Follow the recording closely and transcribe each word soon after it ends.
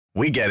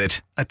We get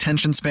it.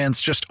 Attention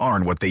spans just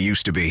aren't what they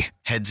used to be.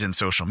 Heads in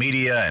social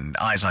media and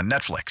eyes on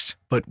Netflix.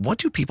 But what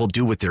do people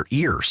do with their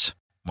ears?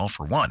 Well,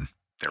 for one,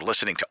 they're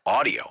listening to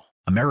audio.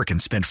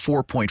 Americans spend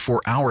 4.4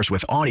 hours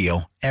with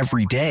audio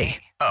every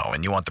day. Oh,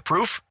 and you want the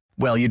proof?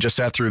 Well, you just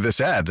sat through this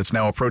ad that's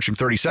now approaching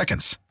 30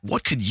 seconds.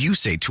 What could you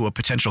say to a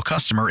potential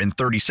customer in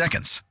 30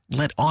 seconds?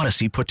 Let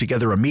Odyssey put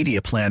together a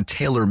media plan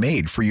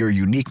tailor-made for your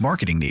unique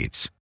marketing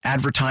needs.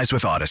 Advertise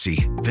with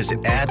Odyssey.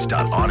 Visit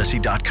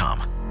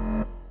ads.odyssey.com.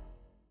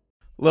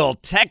 Little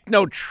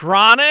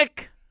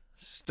Technotronic.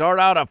 Start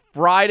out a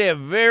Friday, a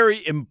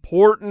very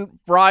important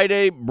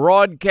Friday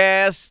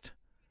broadcast.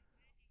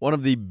 One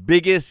of the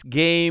biggest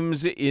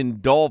games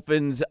in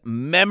Dolphins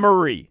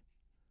memory.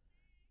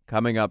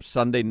 Coming up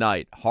Sunday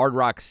night, Hard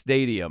Rock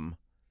Stadium.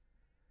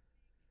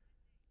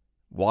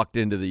 Walked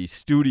into the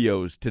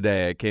studios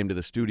today. I came to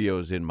the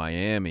studios in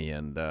Miami,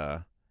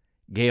 and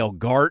Gail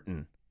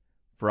Garton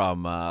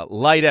from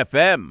Light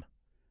FM.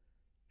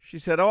 She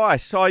said, "Oh, I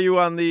saw you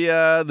on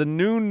the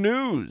noon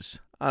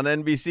news on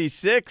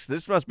NBC6.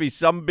 This must be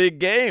some big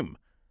game."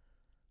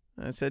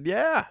 I said,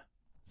 "Yeah,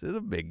 this is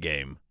a big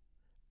game."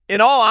 In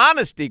all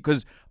honesty,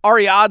 because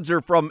Ari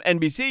Odzer from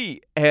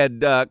NBC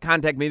had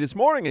contacted me this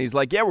morning, and he's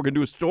like, "Yeah, we're going to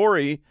do a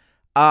story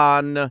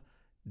on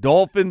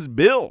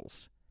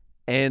Dolphins-Bills."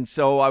 And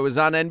so I was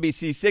on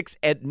NBC6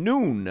 at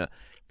noon.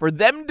 For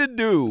them to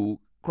do,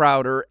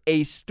 Crowder,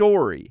 a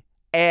story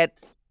at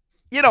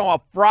a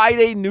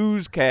Friday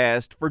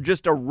newscast for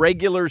just a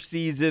regular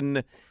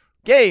season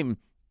game.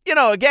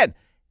 Again,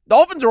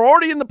 Dolphins are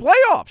already in the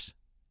playoffs.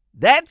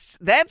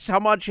 That's how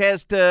much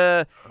has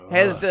to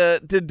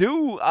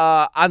do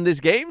on this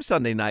game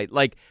Sunday night.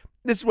 Like,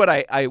 this is what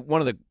I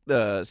one of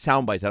the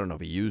sound bites, I don't know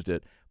if he used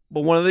it,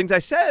 but one of the things I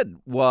said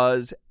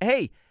was,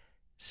 hey,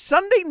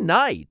 Sunday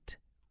night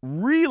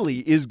really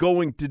is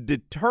going to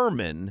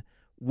determine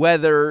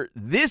whether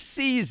this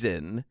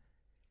season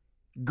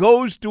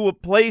goes to a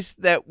place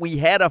that we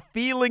had a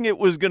feeling it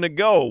was going to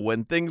go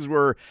when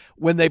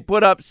they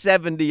put up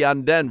 70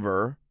 on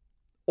Denver,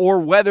 or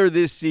whether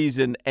this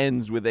season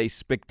ends with a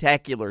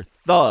spectacular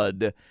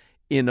thud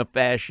in a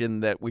fashion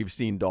that we've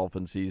seen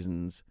Dolphin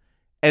seasons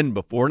end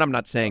before. And I'm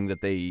not saying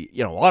that they,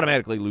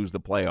 automatically lose the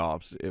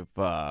playoffs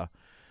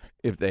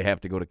if they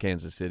have to go to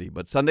Kansas City.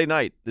 But Sunday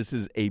night, this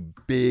is a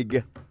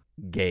big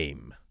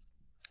game.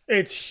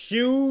 It's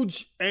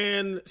huge,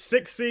 and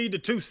 6 seed to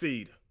 2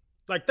 seed.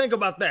 Like, think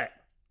about that.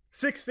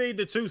 6 seed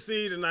to 2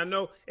 seed, and I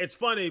know it's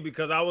funny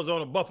because I was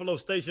on a Buffalo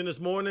station this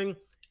morning,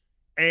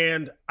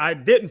 and I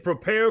didn't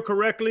prepare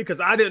correctly because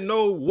I didn't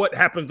know what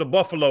happens to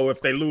Buffalo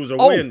if they lose or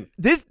win.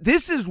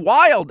 This is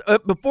wild.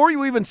 Before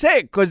you even say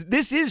it, because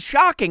this is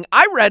shocking.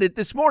 I read it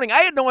this morning. I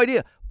had no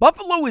idea.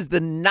 Buffalo is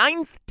the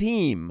 9th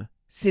team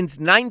since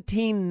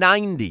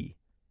 1990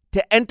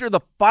 to enter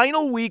the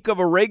final week of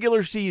a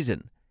regular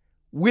season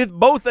with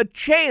both a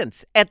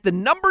chance at the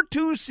number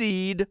 2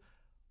 seed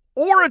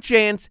or a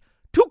chance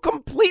to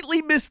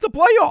completely miss the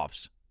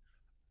playoffs.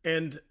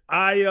 And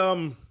I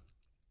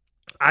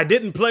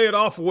didn't play it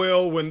off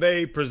well when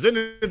they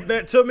presented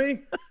that to me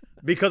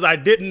because I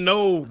didn't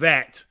know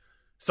that.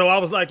 So I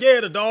was like, yeah,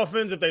 the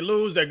Dolphins, if they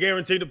lose, they're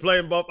guaranteed to play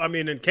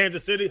in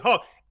Kansas City.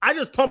 I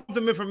just pumped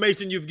them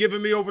information you've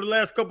given me over the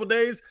last couple of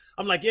days.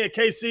 I'm like, yeah,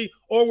 KC,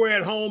 or we're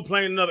at home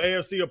playing another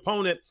AFC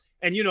opponent.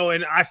 And,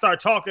 and I start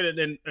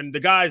talking, and the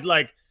guy's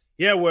like,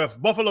 yeah, well, if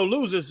Buffalo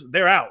loses,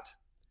 they're out.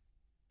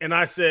 And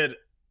I said,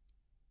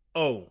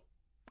 oh.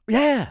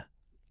 Yeah.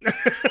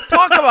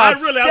 Talk about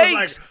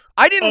stakes.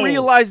 I didn't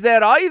realize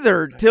that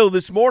either till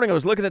this morning. I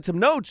was looking at some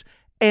notes,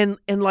 and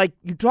like,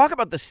 you talk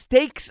about the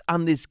stakes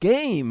on this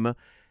game.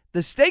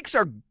 The stakes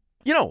are,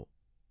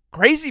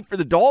 crazy for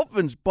the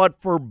Dolphins,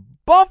 but for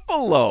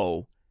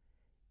Buffalo,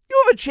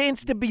 you have a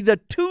chance to be the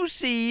 2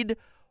 seed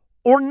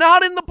or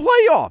not in the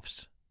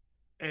playoffs.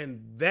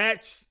 And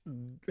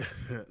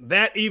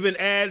that even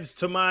adds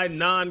to my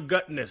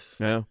non-gutness.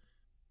 Yeah.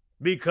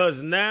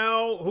 Because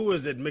now, who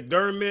is it?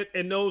 McDermott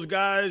and those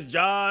guys,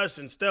 Josh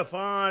and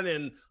Stefan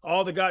and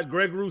all the guys,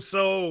 Greg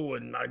Rousseau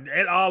and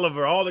Ed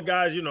Oliver, all the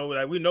guys, we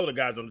know the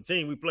guys on the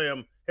team. We play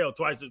them,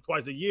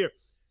 twice a year.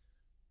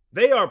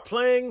 They are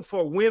playing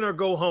for win or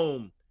go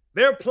home.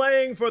 They're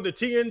playing for the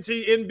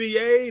TNT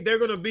NBA. They're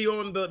going to be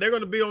on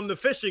the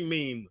fishing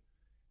meme,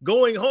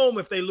 going home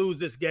if they lose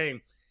this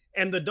game.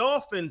 And the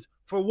Dolphins,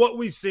 for what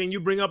we've seen, you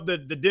bring up the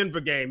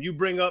Denver game. You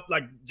bring up,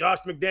 like,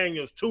 Josh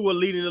McDaniels, Tua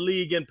leading the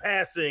league in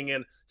passing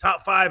and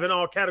top 5 in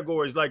all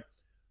categories. Like,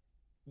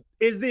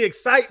 is the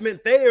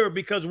excitement there?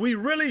 Because we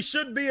really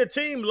should be a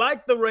team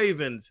like the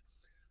Ravens,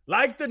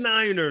 like the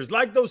Niners,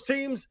 like those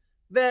teams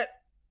that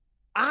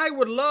I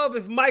would love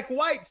if Mike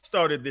White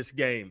started this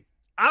game.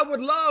 I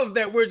would love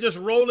that we're just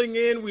rolling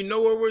in. We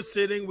know where we're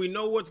sitting. We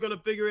know what's going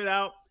to figure it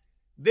out.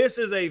 This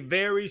is a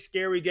very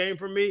scary game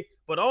for me,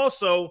 but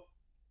also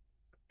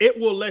it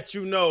will let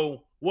you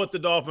know what the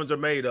Dolphins are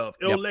made of.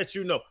 It'll let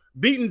you know.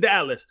 Beating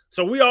Dallas.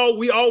 So we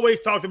always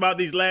talked about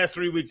these last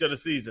 3 weeks of the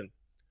season.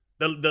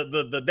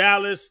 The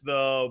Dallas,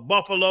 the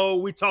Buffalo,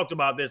 we talked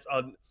about this.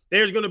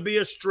 There's going to be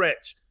a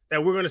stretch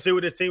that we're going to see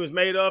what this team is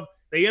made of.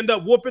 They end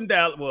up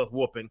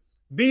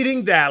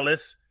beating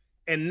Dallas,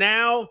 and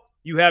now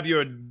you have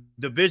your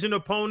division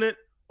opponent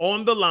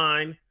on the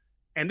line.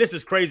 And this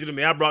is crazy to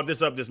me. I brought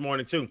this up this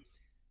morning too.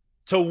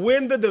 To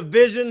win the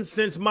division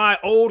since my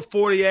old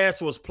 40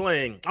 ass was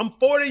playing. I'm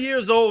 40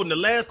 years old, and the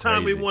last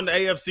time we won the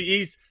AFC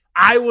East,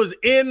 I was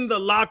in the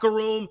locker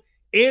room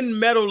in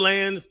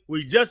Meadowlands.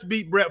 We just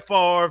beat Brett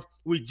Favre.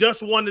 We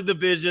just won the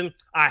division.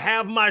 I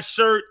have my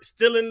shirt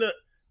still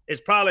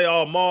it's probably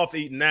all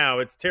moth-eaten now.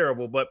 It's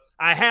terrible, but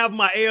I have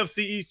my AFC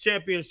East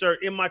champion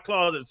shirt in my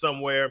closet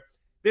somewhere.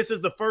 This is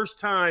the first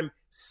time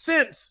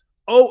since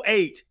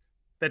 2008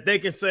 that they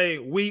can say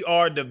we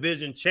are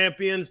division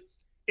champions.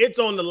 It's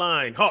on the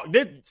line.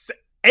 This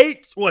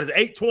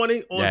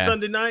 8:20 on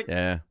Sunday night?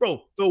 Yeah.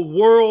 Bro, the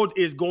world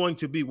is going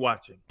to be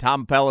watching.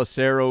 Tom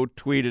Pelissero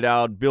tweeted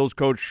out Bills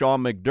coach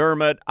Sean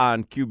McDermott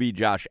on QB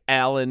Josh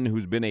Allen,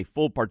 who's been a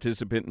full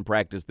participant in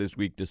practice this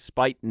week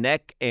despite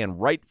neck and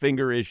right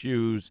finger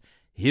issues.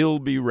 He'll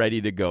be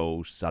ready to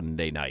go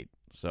Sunday night.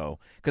 So,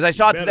 because I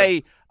saw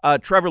today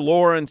Trevor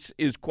Lawrence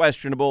is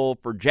questionable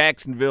for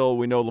Jacksonville.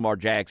 We know Lamar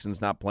Jackson's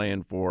not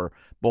playing for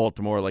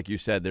Baltimore. Like you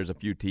said, there's a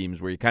few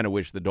teams where you kind of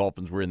wish the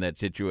Dolphins were in that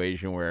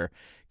situation where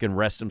you can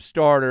rest some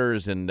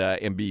starters and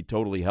be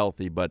totally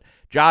healthy. But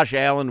Josh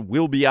Allen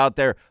will be out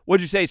there.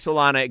 What'd you say,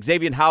 Solana?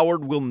 Xavier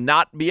Howard will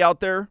not be out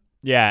there?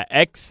 Yeah,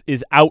 X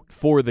is out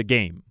for the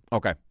game.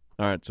 Okay.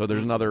 All right. So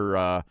there's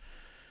another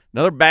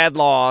bad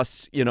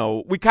loss. You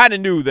know, we kind of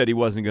knew that he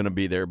wasn't going to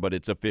be there, but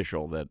it's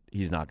official that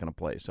he's not going to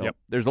play. So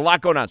There's a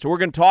lot going on. So we're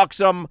going to talk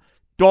some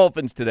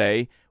Dolphins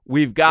today.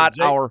 We've got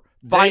our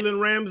Jalen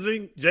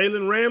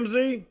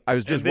Ramsey. I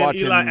was just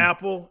watching Eli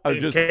Apple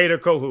and Kader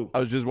Kohou. I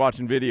was just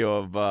watching video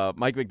of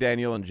Mike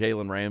McDaniel and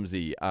Jalen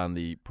Ramsey on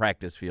the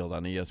practice field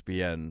on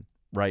ESPN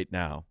right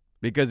now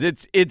because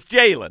it's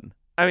Jalen.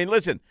 I mean,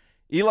 listen,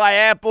 Eli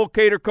Apple,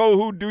 Kader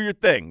Kohou, do your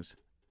things.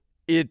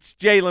 It's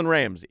Jalen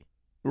Ramsey.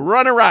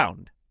 Run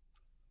around.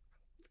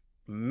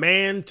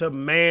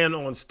 Man-to-man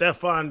on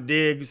Stephon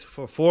Diggs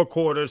for 4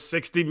 quarters,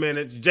 60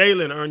 minutes.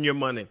 Jalen, earn your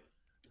money.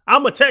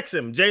 I'm going to text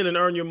him. Jalen,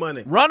 earn your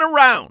money. Run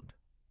around.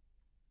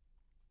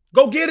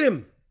 Go get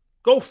him.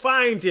 Go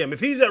find him. If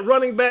he's at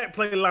running back,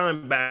 play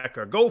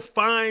linebacker. Go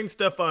find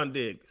Stephon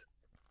Diggs.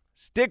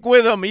 Stick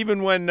with him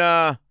even when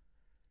the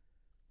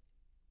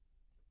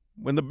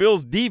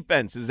Bills'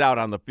 defense is out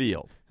on the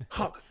field.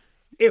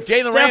 If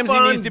Jalen Ramsey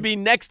needs to be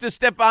next to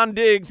Stephon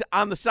Diggs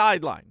on the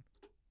sideline.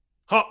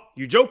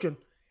 You joking?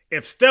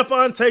 If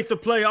Stephon takes a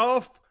play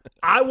off,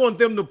 I want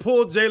them to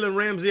pull Jalen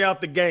Ramsey out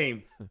the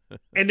game.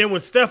 And then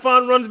when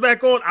Stephon runs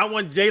back on, I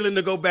want Jalen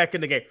to go back in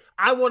the game.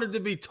 I want it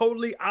to be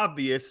totally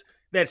obvious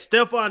that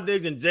Stephon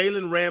Diggs and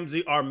Jalen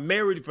Ramsey are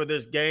married for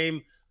this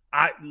game.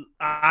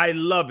 I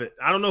love it.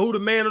 I don't know who the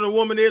man or the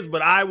woman is,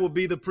 but I will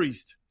be the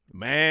priest.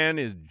 Man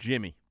is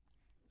Jimmy.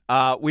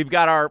 We've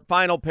got our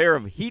final pair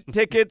of Heat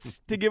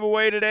tickets to give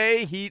away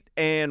today, Heat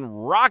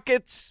and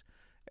Rockets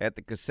at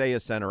the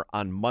Kaseya Center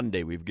on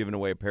Monday. We've given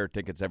away a pair of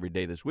tickets every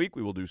day this week.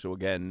 We will do so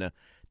again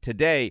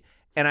today.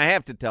 And I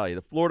have to tell you,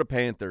 the Florida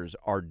Panthers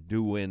are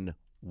doing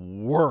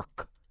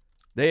work.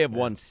 They have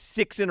won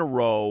 6 in a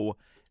row.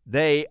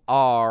 They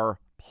are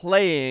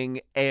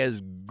playing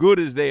as good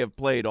as they have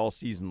played all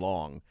season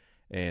long.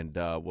 And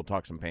we'll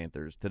talk some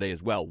Panthers today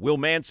as well. Will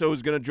Manso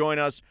is going to join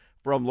us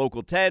from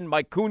Local 10.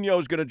 Mike Cunio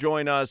is going to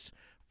join us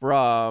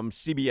from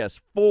CBS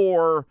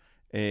 4.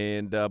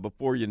 And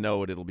before you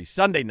know it, it'll be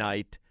Sunday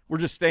night. We're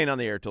just staying on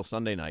the air till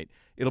Sunday night.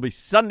 It'll be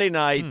Sunday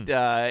night,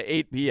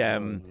 8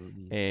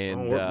 p.m.,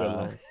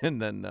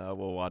 and then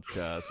we'll watch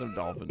some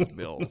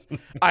Dolphins-Bills. All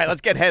right,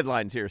 let's get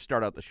headlines here.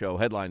 Start out the show.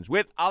 Headlines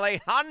with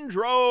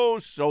Alejandro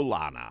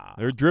Solana.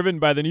 They're driven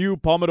by the new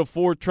Palmetto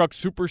Ford Truck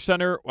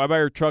Supercenter. Why buy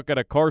your truck at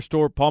a car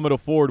store? Palmetto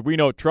Ford, we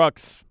know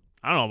trucks.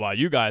 I don't know about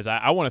you guys.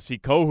 I want to see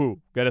Kohou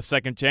get a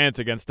second chance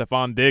against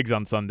Stephon Diggs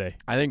on Sunday.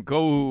 I think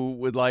Kohou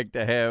would like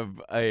to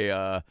have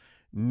a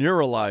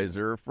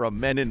neuralizer from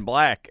Men in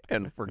Black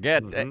and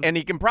forget. And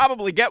he can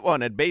probably get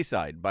one at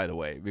Bayside, by the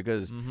way,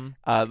 because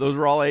those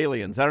were all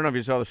aliens. I don't know if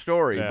you saw the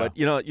story, but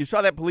you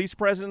saw that police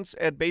presence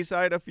at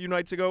Bayside a few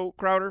nights ago,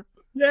 Crowder?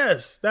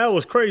 Yes, that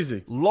was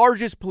crazy.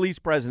 Largest police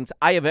presence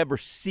I have ever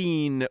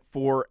seen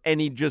for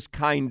any just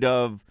kind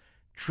of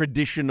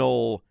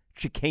traditional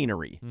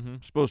chicanery.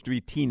 Supposed to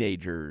be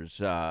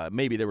teenagers.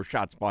 Maybe there were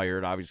shots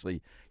fired.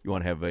 Obviously, you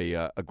want to have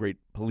a great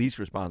police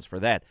response for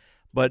that.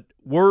 But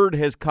word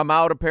has come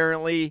out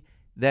apparently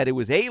that it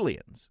was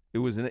aliens.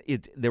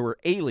 There were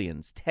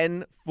aliens,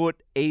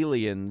 10-foot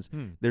aliens.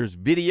 There's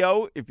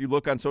video, if you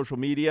look on social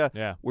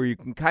media, where you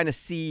can kind of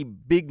see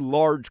big,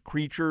 large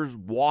creatures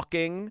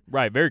walking.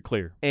 Right, very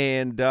clear.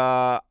 And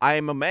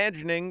I'm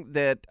imagining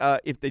that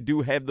if they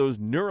do have those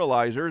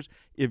neuralizers,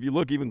 if you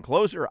look even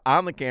closer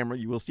on the camera,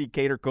 you will see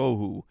Kader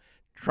Kohou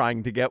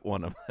trying to get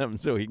one of them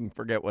so he can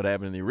forget what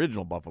happened in the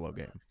original Buffalo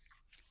game.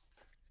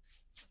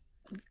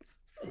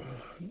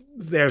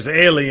 There's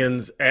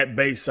aliens at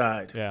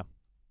Bayside. Yeah.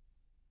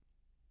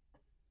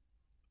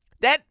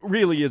 That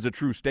really is a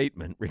true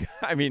statement.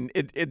 I mean,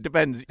 it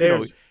depends.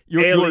 There's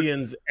you're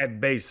aliens at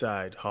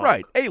Bayside, Hawk.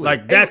 Right, aliens.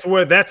 Like that's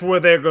where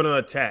they're going to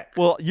attack.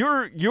 Well,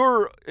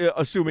 you're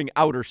assuming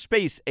outer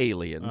space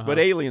aliens, but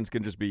aliens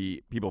can just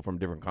be people from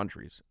different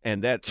countries,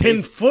 and that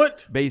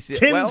 10-foot,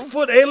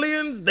 10-foot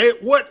aliens.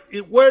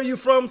 Where are you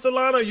from,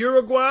 Solana?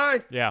 Uruguay?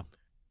 Yeah.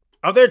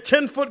 Are there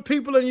 10-foot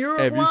people in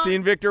Uruguay? Have you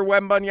seen Victor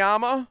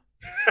Wembanyama?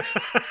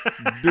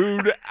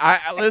 Dude,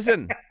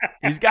 listen,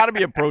 he's got to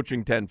be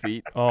approaching 10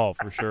 feet. Oh,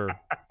 for sure.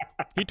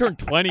 He turned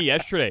 20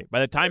 yesterday.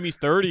 By the time he's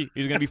 30,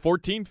 he's going to be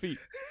 14 feet.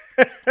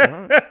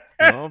 Right.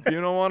 Well, if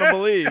you don't want to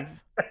believe.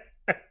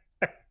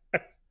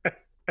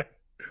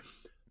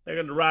 They're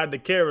going to ride the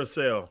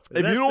carousel.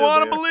 If you don't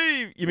want to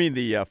believe. You mean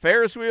the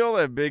Ferris wheel,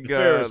 that big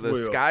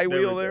the sky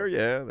wheel there?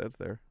 Yeah, that's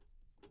there.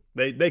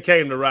 They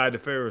came to ride the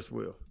Ferris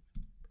wheel.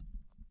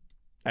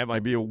 That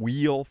might be a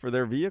wheel for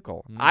their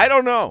vehicle. I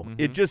don't know. Mm-hmm.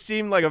 It just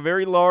seemed like a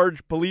very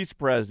large police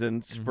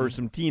presence for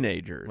some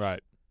teenagers.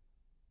 Right.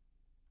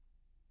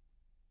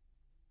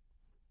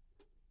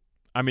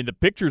 I mean, the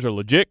pictures are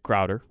legit,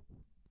 Crowder.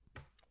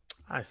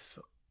 I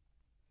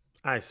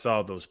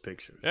saw those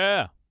pictures.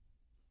 Yeah.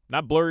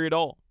 Not blurry at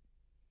all.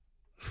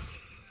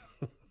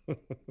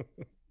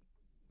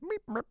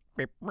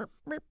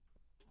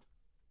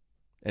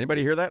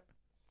 Anybody hear that?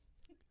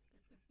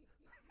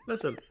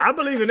 Listen, I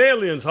believe in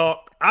aliens,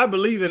 Hawk. I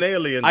believe in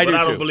aliens, but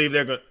I don't believe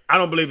they're going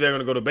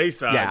to go to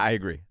Bayside. Yeah, I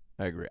agree.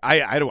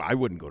 I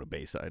wouldn't go to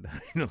Bayside.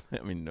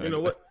 I mean, you know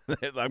what?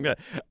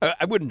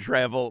 I wouldn't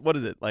travel. What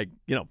is it, like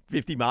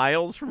 50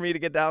 miles for me to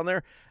get down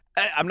there?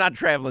 I'm not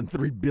traveling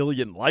 3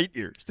 billion light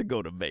years to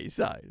go to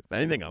Bayside. If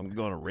anything, I'm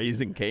going to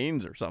Raising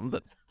Cane's or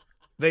something.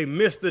 They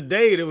missed the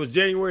date. It was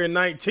January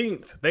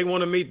 19th. They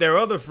want to meet their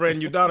other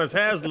friend, Udonis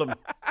Haslem,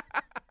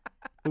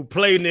 who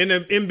played in the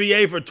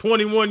NBA for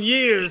 21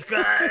 years.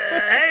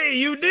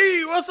 Hey, UD,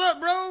 what's up,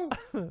 bro?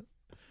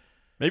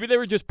 Maybe they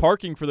were just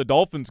parking for the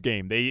Dolphins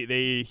game.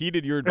 They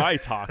heeded your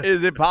advice, Hawk.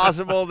 Is it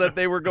possible that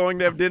they were going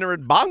to have dinner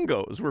at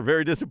Bongo's? We're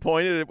very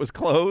disappointed it was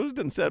closed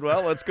and said,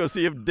 well, let's go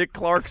see if Dick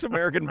Clark's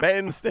American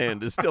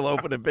Bandstand is still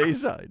open at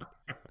Bayside.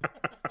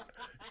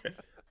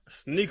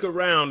 Sneak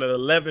around at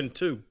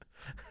 11-2.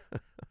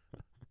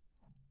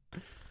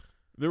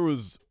 There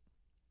was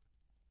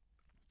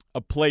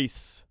a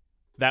place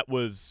that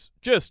was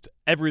just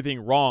everything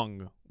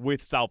wrong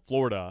with South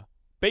Florida.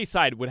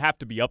 Bayside would have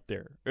to be up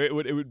there. It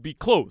would be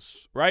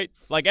close, right?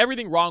 Like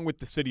everything wrong with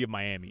the city of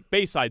Miami.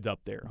 Bayside's up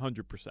there,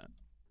 100%.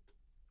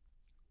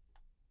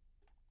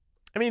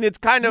 I mean, it's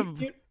kind of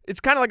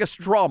like a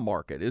straw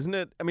market, isn't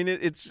it? I mean,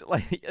 it's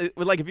like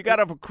if you got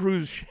off a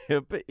cruise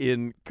ship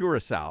in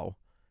Curacao,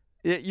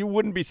 you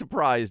wouldn't be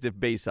surprised if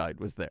Bayside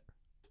was there.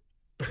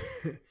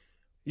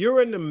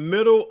 You're in the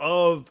middle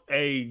of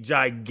a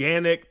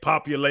gigantic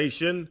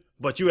population,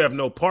 but you have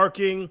no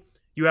parking.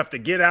 You have to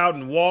get out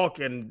and walk.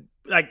 And,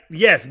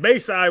 yes,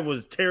 Bayside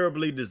was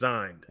terribly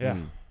designed. Yeah.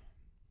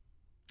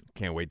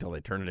 Can't wait till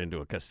they turn it into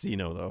a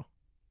casino, though.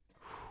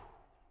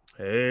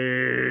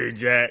 Hey,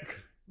 Jack.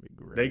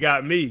 They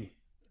got me.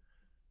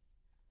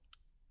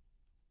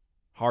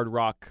 Hard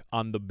Rock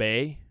on the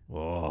Bay.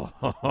 Oh,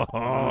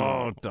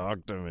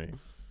 talk to me.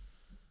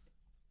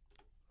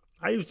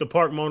 I used to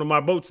park one of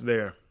my boats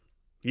there.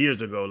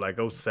 Years ago, like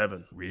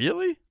 2007.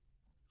 Really?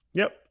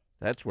 Yep.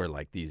 That's where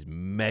like these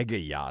mega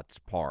yachts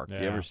park.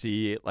 Yeah. You ever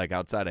see it like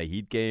outside a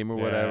Heat game or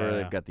whatever?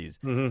 They've got these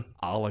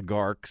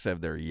oligarchs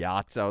have their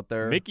yachts out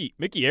there. Mickey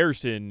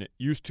Arison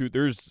used to.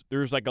 There's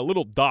like a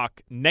little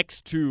dock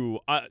next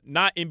to,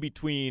 not in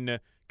between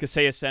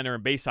Kaseya Center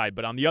and Bayside,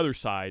 but on the other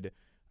side.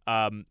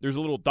 There's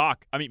a little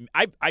dock. I mean,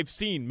 I've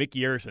seen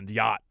Mickey Arison's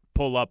yacht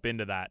pull up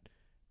into that.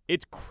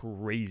 It's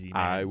crazy,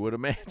 man. I would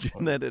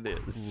imagine that it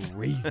is.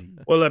 Crazy.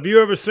 Well, have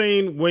you ever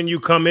seen when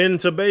you come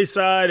into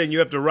Bayside and you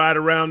have to ride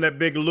around that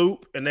big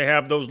loop and they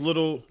have those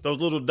little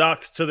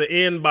docks to the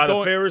end by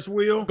the Ferris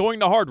wheel? Going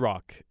to Hard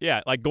Rock.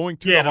 Yeah, like going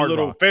to the Hard Rock. Yeah, the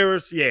little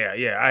Ferris. Yeah.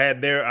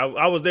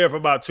 I was there for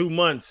about 2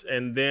 months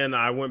and then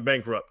I went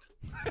bankrupt.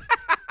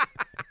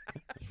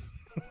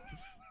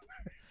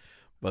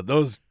 But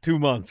those 2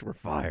 months were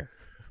fire.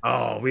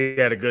 Oh, we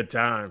had a good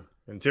time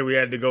until we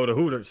had to go to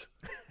Hooters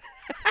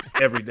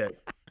every day.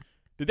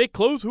 Did they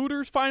close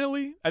Hooters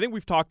finally? I think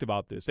we've talked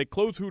about this. They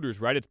closed Hooters,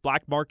 right? It's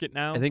black market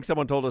now. I think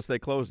someone told us they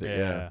closed it.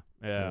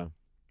 Yeah.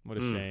 What a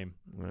shame.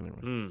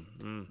 Anyway.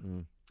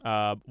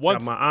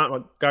 Once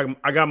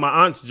I got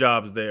my aunt's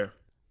jobs there.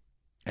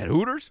 At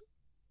Hooters?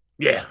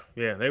 Yeah,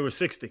 they were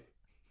 60.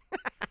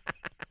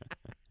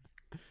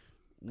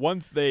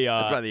 Once they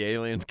that's why the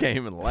aliens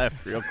came and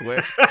left real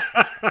quick.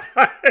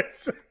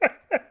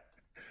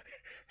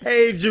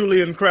 Hey,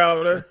 Julian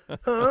Crowder.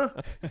 Huh?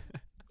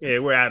 Yeah,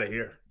 we're out of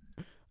here.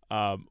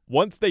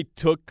 Once they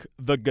took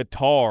the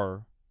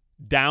guitar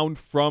down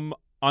from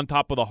on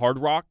top of the Hard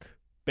Rock,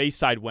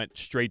 Bayside went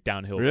straight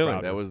downhill. Really?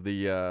 Crowder. That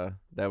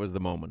was the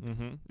moment.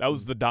 Mm-hmm. That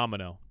was the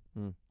domino.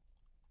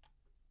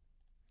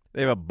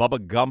 They have a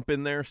Bubba Gump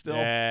in there still?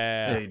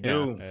 Yeah, they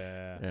do.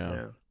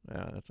 Yeah.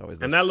 That's always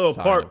the and that little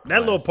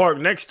park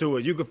next to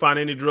it, you can find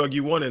any drug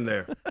you want in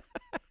there.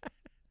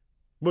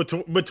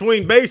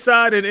 Between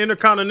Bayside and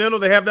Intercontinental,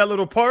 they have that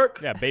little park.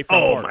 Yeah,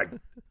 Bayfront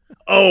Park.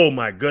 Oh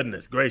my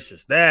goodness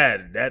gracious,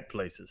 that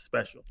place is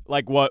special.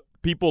 Like what,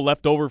 people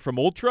left over from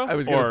Ultra? I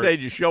was going to say,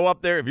 you show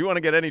up there if you want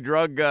to get any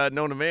drug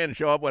known to man.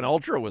 Show up when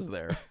Ultra was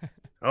there.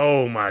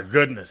 Oh my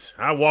goodness,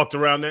 I walked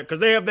around there because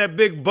they have that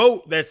big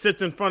boat that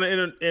sits in front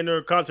of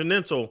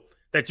Intercontinental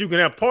that you can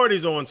have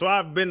parties on. So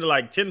I've been to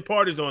like 10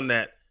 parties on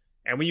that,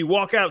 and when you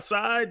walk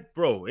outside,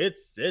 bro,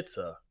 it's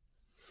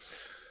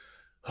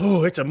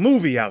a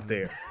movie out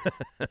there.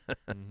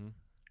 Mm-hmm.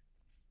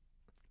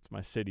 It's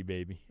my city,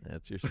 baby.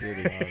 That's your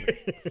city.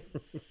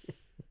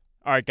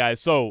 All right, guys.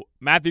 So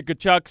Matthew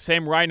Tkachuk,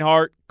 Sam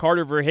Reinhart,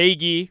 Carter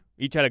Verhaeghe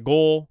each had a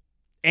goal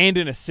and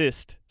an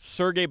assist.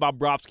 Sergei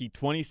Bobrovsky,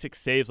 26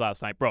 saves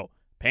last night. Bro,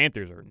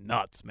 Panthers are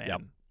nuts, man.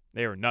 Yep.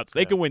 They are nuts.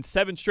 They can win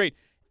 7 straight.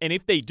 And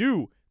if they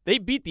do, they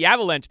beat the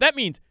Avalanche. That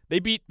means they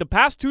beat the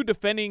past 2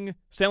 defending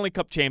Stanley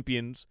Cup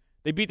champions.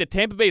 They beat the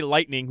Tampa Bay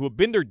Lightning, who have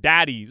been their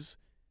daddies.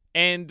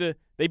 And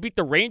they beat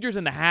the Rangers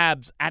and the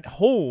Habs at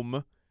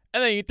home.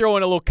 And then you throw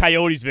in a little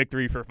Coyotes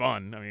victory for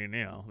fun. I mean,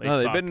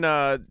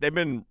 they've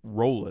been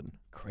rolling.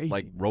 Crazy.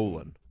 Like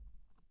rolling.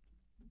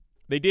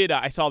 They did.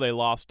 I saw they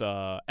lost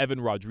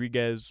Evan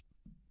Rodriguez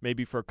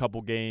maybe for a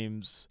couple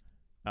games.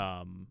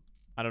 I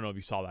don't know if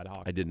you saw that,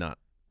 Hawk. I did not.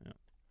 Yeah.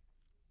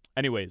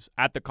 Anyways,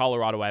 at the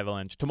Colorado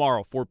Avalanche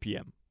tomorrow, 4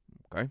 p.m.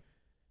 Okay.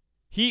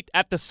 Heat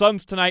at the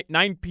Suns tonight,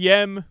 9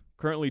 p.m.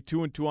 Currently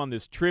 2-2 on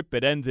this trip.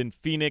 It ends in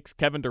Phoenix.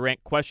 Kevin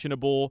Durant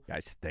questionable.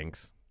 Guy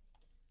stinks.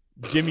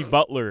 Jimmy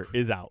Butler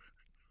is out.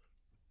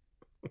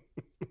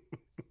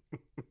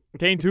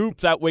 Canes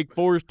Hoops at Wake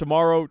Forest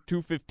tomorrow,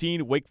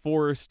 2:15. Wake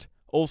Forest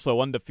also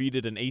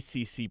undefeated in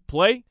ACC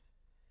play.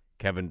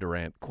 Kevin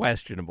Durant,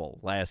 questionable.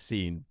 Last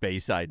seen,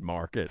 Bayside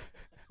Market,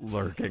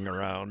 lurking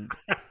around.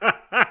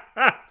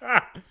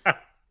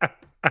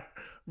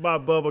 My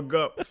Bubba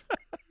Gups.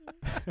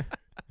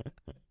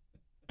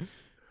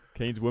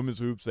 Canes women's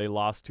hoops, they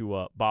lost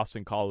to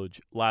Boston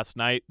College last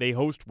night. They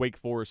host Wake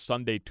Forest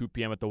Sunday, 2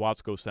 p.m. at the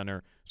Watsco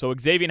Center. So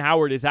Xavier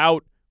Howard is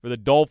out for the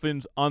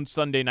Dolphins on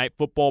Sunday Night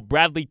Football.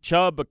 Bradley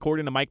Chubb,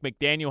 according to Mike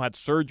McDaniel, had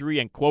surgery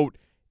and, quote,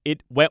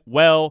 it went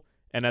well.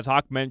 And as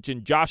Hawk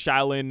mentioned, Josh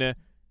Allen,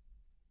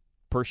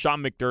 per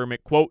Sean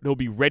McDermott, quote, he'll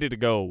be ready to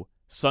go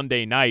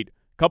Sunday night.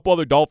 A couple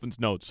other Dolphins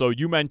notes. So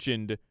you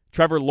mentioned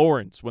Trevor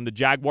Lawrence when the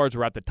Jaguars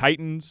were at the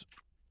Titans.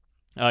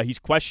 He's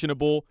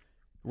questionable.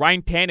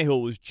 Ryan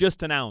Tannehill was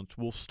just announced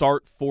will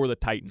start for the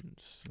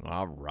Titans.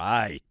 All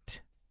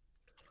right.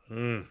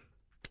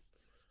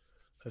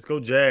 Let's go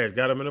Jags.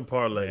 Got him in a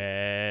parlay.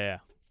 Yeah.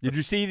 Did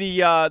you see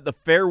the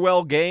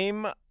farewell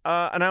game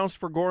announced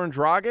for Goran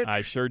Dragic?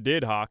 I sure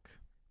did, Hawk.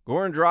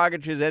 Goran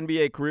Dragic's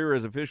NBA career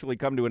has officially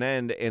come to an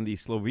end, and the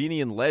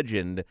Slovenian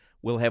legend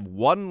will have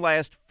one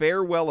last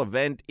farewell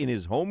event in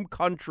his home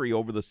country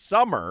over the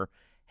summer,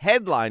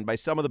 headlined by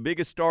some of the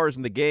biggest stars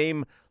in the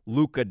game,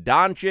 Luka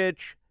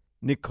Doncic,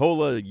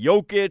 Nikola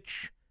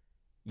Jokic,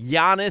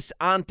 Giannis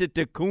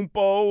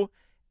Antetokounmpo,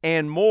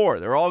 and more.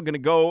 They're all going to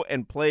go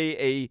and play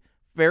a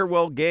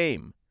farewell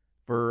game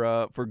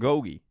for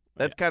Gogi.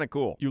 That's kind of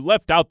cool. You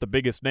left out the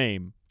biggest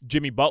name,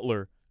 Jimmy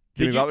Butler.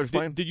 Jimmy Butler's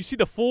playing? Did you see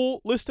the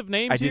full list of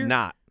names I did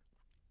not.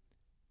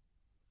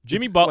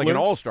 Jimmy It's Butler. like an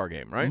all-star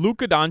game, right?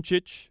 Luka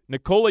Doncic,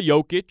 Nikola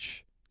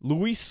Jokic,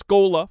 Luis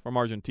Scola from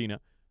Argentina,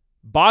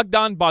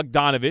 Bogdan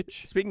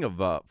Bogdanovic. Speaking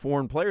of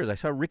foreign players, I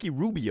saw Ricky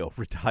Rubio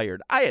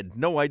retired. I had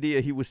no idea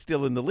he was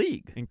still in the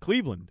league. In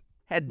Cleveland.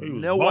 Had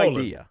no balling.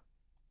 idea.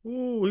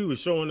 Ooh, he was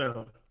showing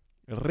out.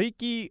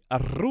 Ricky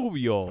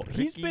Rubio.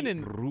 He's Ricky been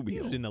in Rubio.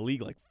 He was in the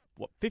league like,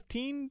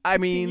 15, 16 I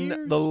mean,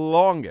 years? the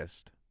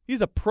longest.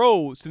 He's a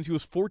pro since he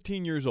was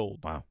 14 years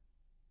old. Wow.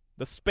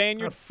 The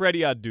Spaniard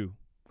Freddie Adu.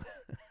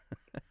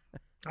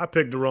 I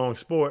picked the wrong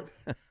sport.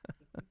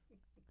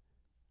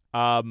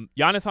 Giannis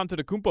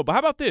Antetokounmpo. But how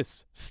about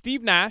this?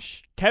 Steve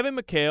Nash, Kevin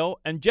McHale,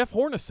 and Jeff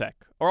Hornacek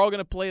are all going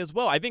to play as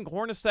well. I think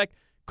Hornacek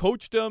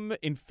coached them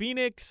in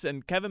Phoenix,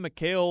 and Kevin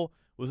McHale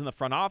was in the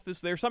front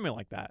office there, something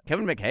like that.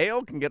 Kevin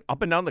McHale can get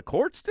up and down the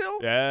court still?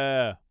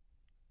 Yeah.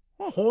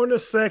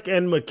 Hornacek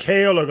and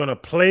McHale are going to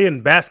play in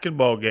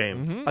basketball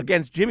games. Mm-hmm.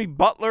 Against Jimmy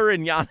Butler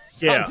and Giannis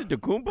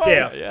Antetokounmpo?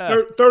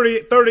 Yeah.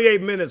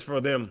 38 minutes for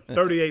them.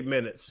 38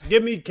 minutes.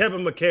 Give me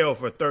Kevin McHale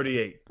for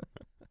 38.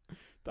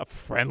 The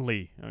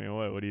friendly. I mean,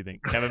 what do you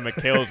think? Kevin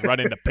McHale's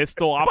running the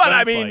pistol offense? But,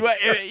 I mean,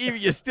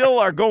 you still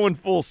are going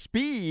full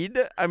speed.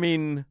 I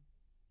mean,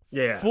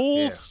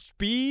 full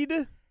speed?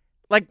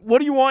 Like, what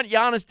do you want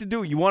Giannis to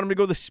do? You want him to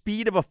go the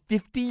speed of a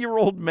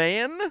 50-year-old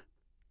man?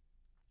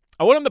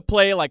 I want him to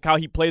play like how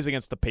he plays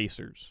against the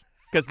Pacers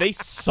because they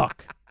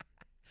suck.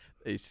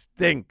 They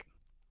stink.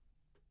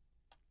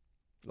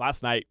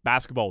 Last night,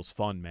 basketball was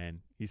fun,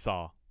 man. You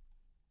saw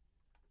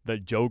the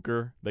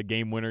Joker, the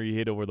game winner he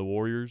hit over the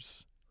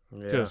Warriors.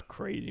 Yeah. Just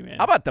crazy, man.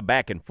 How about the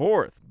back and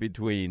forth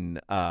between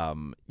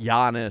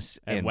Giannis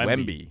and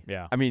Wemby?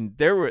 Yeah. I mean,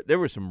 there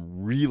were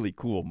some really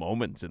cool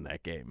moments in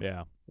that game.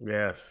 Yeah.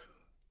 Yes.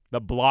 The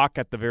block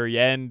at the very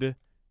end.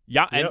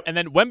 Yeah, and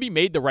then Wemby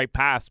made the right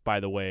pass, by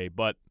the way,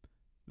 but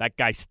that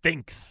guy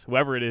stinks,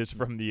 whoever it is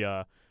from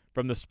the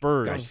from the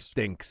Spurs. Guy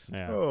stinks.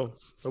 Yeah. Oh,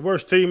 the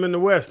worst team in the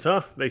West,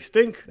 huh? They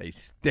stink? They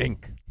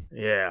stink.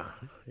 Yeah.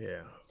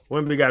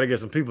 Wemby got to get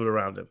some people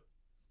around him.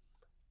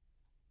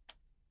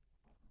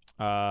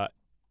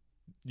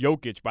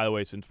 Jokic, by the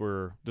way, since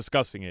we're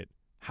discussing it,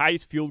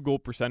 highest field goal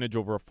percentage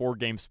over a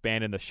 4-game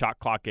span in the shot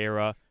clock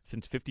era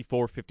since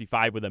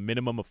 54-55 with a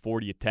minimum of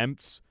 40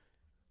 attempts.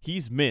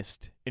 He's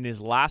missed in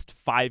his last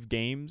 5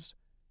 games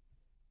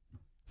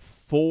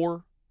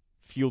 4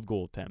 field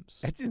goal attempts.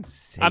 That's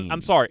insane.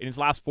 I'm sorry. In his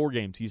last 4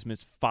 games, he's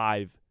missed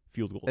 5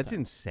 field goal attempts. That's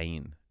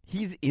insane.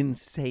 He's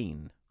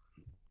insane.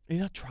 He's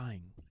not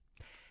trying.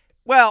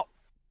 Well,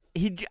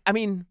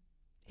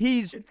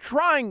 he's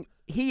trying.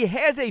 He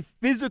has a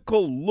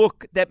physical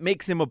look that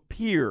makes him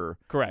appear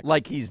correct,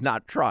 like he's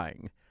not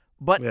trying.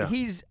 But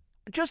he's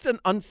just an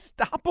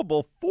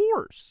unstoppable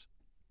force.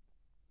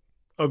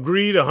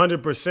 Agreed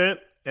 100%,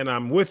 and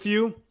I'm with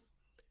you.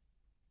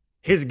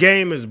 His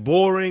game is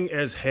boring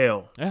as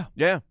hell.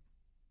 Yeah.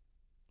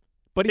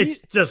 But he's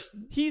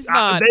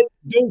not.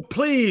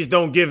 Please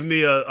don't give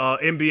me a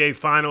NBA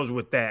Finals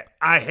with that.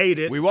 I hate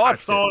it. We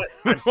watched I saw it.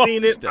 I've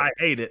seen it. I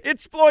hate it.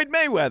 It's Floyd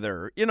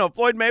Mayweather.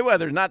 Floyd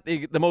Mayweather's not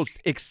the most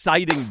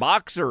exciting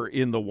boxer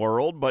in the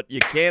world, but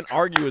you can't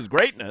argue his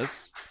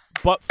greatness.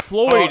 But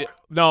Floyd,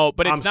 no,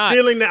 but it's not.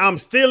 I'm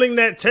stealing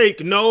that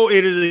take. No,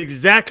 it is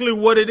exactly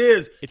what it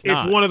is. It's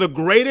one of the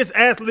greatest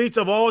athletes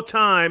of all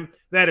time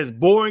that is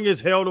boring as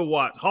hell to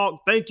watch.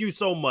 Hawk, thank you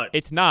so much.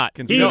 It's not.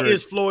 He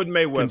is Floyd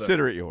Mayweather.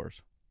 Consider it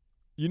yours.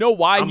 You know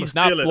why he's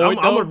not Floyd,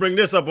 I'm going to bring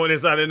this up on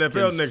Inside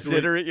NFL next week.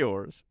 Consider it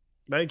yours.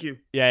 Thank you.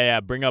 Yeah.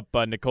 Bring up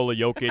Nikola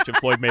Jokic and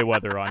Floyd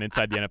Mayweather on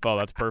Inside the NFL.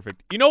 That's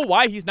perfect. You know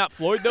why he's not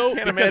Floyd, though? I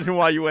can't imagine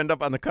why you end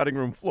up on the cutting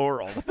room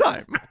floor all the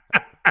time.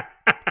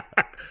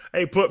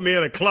 Hey, put me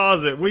in a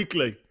closet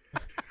weekly.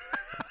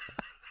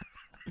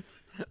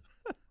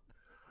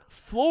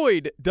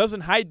 Floyd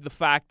doesn't hide the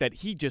fact that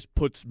he just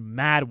puts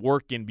mad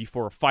work in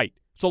before a fight.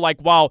 So,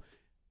 while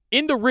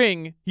in the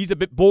ring, he's a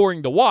bit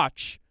boring to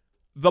watch,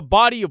 the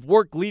body of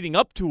work leading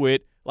up to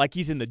it, like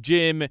he's in the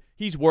gym,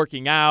 he's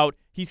working out,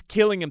 he's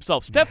killing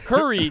himself. Steph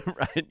Curry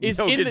is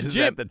in the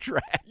gym. At the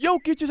track.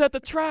 Jokic is at the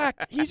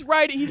track. He's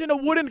riding. He's in a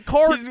wooden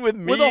cart with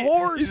a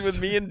horse. He's with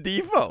me and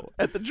Defoe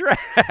at the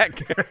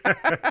track.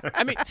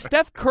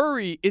 Steph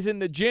Curry is in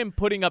the gym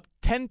putting up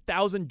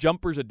 10,000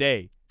 jumpers a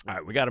day. All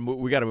right, we got to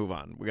move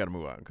on.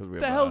 Because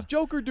what the hell's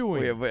Joker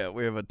doing?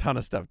 We have a ton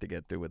of stuff to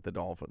get to with the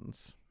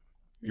Dolphins.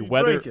 Your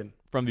weather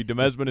from the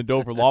Demesman and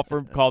Dover Law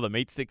Firm. Call them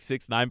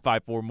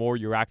 866-954-MORE,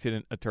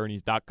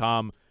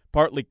 youraccidentattorneys.com.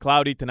 Partly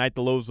cloudy. Tonight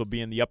the lows will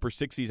be in the upper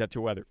 60s. That's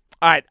your weather.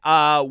 All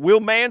right.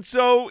 Will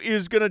Manso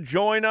is going to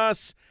join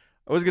us.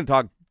 I was going to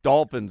talk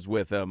Dolphins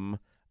with him.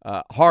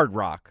 Hard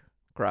Rock,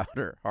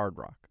 Crowder. Hard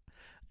Rock.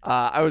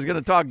 I was going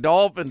to talk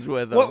Dolphins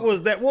with him. What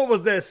was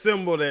that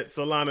symbol that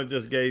Solana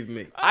just gave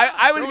me?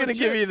 I was going to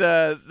give you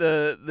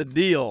the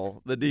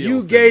deal. The deal. You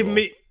symbol. Gave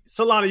me.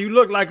 Solana, you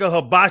look like a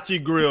hibachi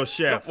grill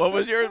chef. What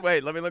was yours?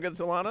 Wait, let me look at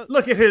Solana.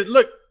 Look at his.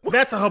 Look,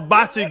 that's a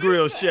hibachi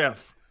grill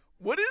chef.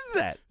 What is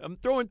that? I'm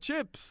throwing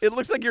chips. It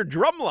looks like your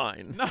drum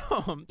line. No,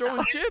 I'm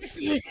throwing chips.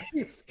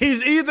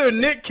 He's either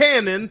Nick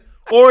Cannon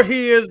or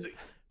he is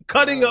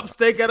cutting up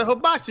steak at a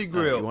hibachi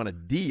grill. You want a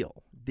deal.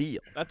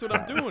 That's what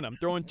I'm doing. I'm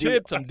throwing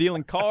chips. I'm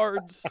dealing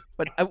cards.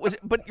 But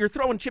you're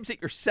throwing chips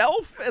at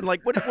yourself? And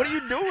what are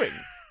you doing?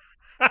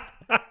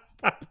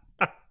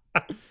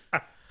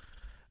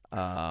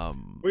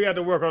 We had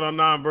to work on our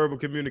nonverbal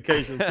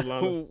communication,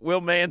 Solana.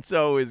 Will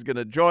Manso is going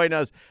to join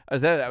us. I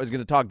said I was going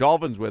to talk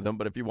Dolphins with him,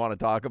 but if you want to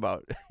talk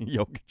about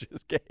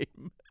Jokic's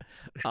game,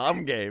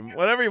 I'm game.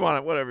 Whatever you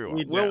want.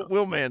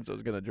 Will Manso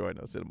is going to join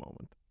us in a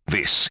moment.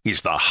 This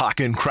is the Hawk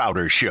and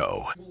Crowder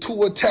Show.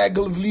 Tua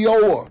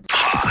Tagovailoa.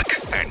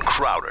 Hawk and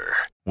Crowder.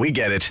 We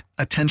get it.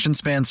 Attention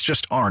spans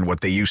just aren't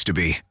what they used to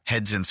be.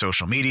 Heads in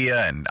social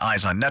media and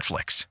eyes on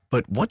Netflix.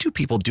 But what do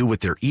people do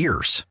with their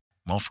ears?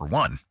 Well, for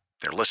one,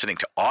 they're listening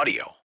to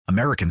audio.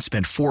 Americans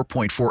spend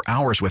 4.4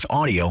 hours with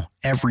audio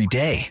every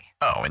day.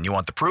 Oh, and you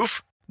want the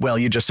proof? Well,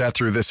 you just sat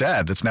through this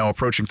ad that's now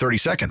approaching 30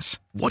 seconds.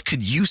 What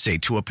could you say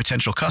to a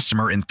potential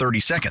customer in 30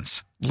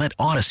 seconds? Let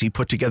Odyssey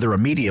put together a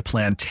media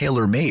plan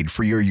tailor-made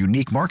for your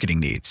unique marketing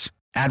needs.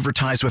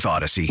 Advertise with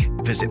Odyssey.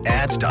 Visit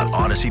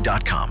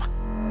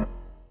ads.odyssey.com.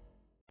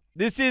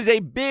 This is a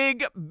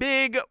big,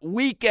 big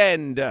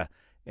weekend.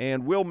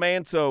 And Will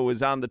Manso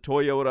is on the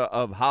Toyota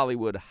of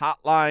Hollywood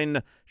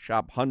hotline.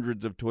 Shop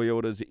hundreds of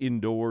Toyotas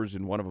indoors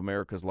in one of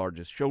America's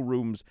largest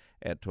showrooms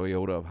at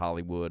Toyota of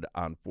Hollywood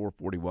on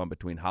 441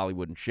 between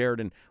Hollywood and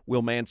Sheridan.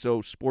 Will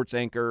Manso, sports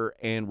anchor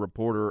and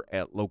reporter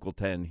at Local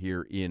 10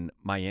 here in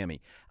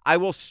Miami. I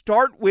will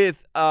start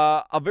with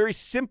a very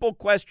simple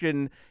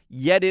question,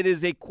 yet it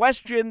is a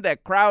question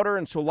that Crowder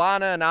and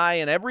Solana and I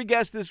and every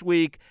guest this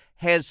week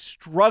has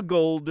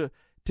struggled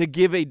to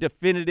give a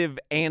definitive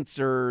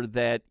answer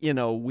that,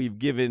 we've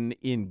given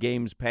in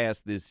games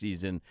past this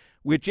season,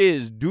 which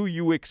is, do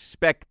you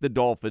expect the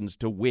Dolphins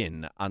to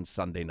win on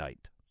Sunday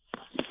night?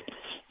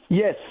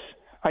 Yes,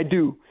 I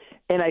do.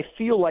 And I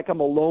feel like I'm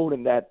alone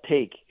in that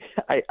take.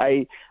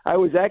 I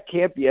was at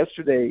camp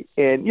yesterday,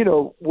 and,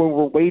 when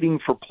we're waiting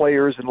for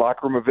players and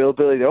locker room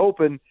availability to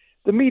open,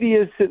 the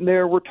media is sitting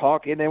there, we're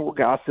talking, and we're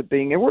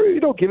gossiping, and we're,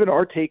 giving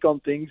our take on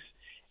things.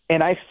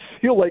 And I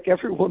feel like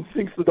everyone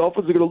thinks the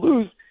Dolphins are going to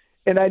lose.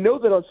 And I know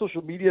that on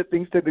social media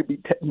things tend to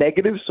be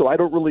negative, so I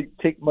don't really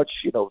take much,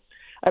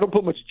 I don't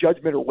put much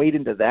judgment or weight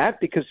into that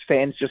because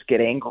fans just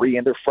get angry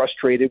and they're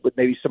frustrated with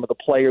maybe some of the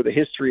play or the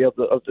history of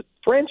the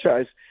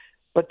franchise.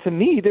 But to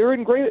me, they're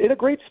in a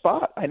great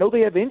spot. I know they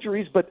have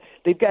injuries, but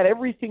they've got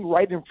everything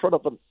right in front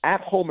of them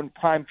at home in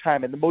prime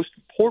time. And the most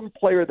important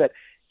player that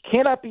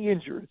cannot be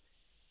injured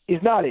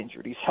is not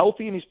injured. He's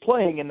healthy and he's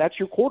playing, and that's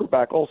your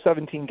quarterback all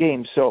 17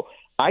 games. So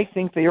I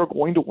think they are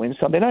going to win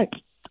Sunday night.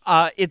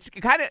 It's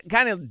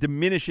kind of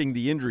diminishing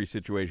the injury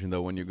situation,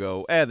 though, when you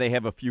go, they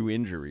have a few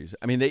injuries.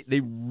 I mean,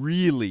 they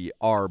really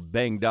are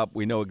banged up.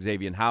 We know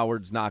Xavier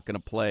Howard's not going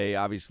to play.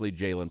 Obviously,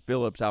 Jalen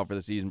Phillips out for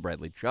the season,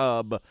 Bradley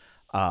Chubb,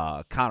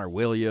 Connor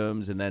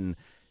Williams, and then,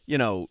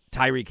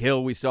 Tyreek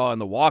Hill we saw in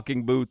the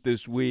walking booth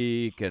this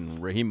week,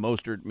 and Raheem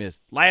Mostert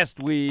missed last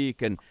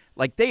week. And,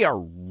 they are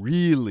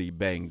really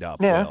banged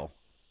up, yeah. Will.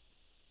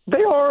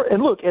 They are,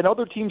 and look, and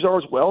other teams are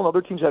as well, and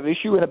other teams have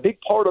issue. And a big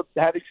part of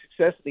having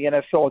success in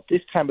the NFL at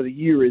this time of the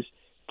year is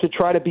to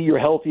try to be your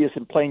healthiest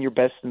and playing your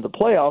best in the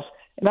playoffs.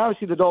 And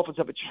obviously the Dolphins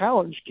have a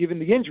challenge given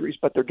the injuries,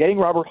 but they're getting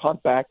Robert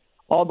Hunt back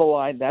on the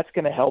line. That's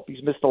going to help.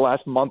 He's missed the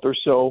last month or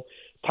so.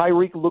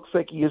 Tyreek looks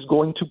like he is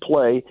going to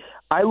play.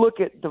 I look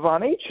at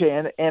Devon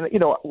Achane, and,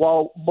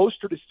 while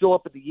Mostert is still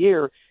up in the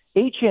air,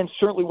 Achane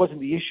certainly wasn't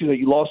the issue that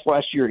you lost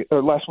last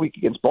week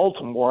against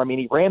Baltimore. I mean,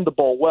 he ran the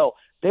ball well.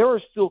 There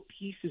are still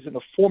pieces in the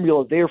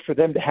formula there for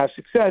them to have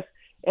success.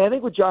 And I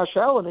think with Josh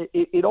Allen,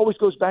 it always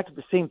goes back to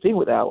the same thing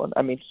with Allen.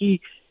 I mean, he's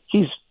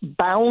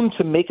bound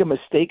to make a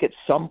mistake at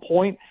some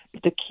point.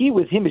 But the key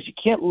with him is you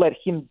can't let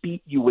him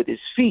beat you with his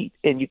feet,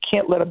 and you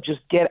can't let him just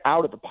get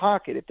out of the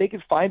pocket. If they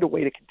can find a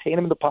way to contain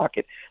him in the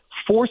pocket,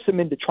 force him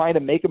into trying to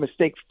make a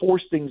mistake,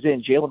 force things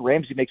in. Jalen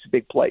Ramsey makes a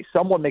big play.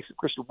 Someone makes it.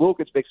 Christian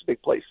Wilkins makes a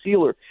big play.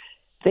 Sealer.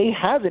 They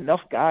have enough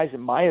guys, in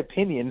my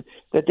opinion,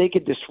 that they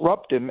could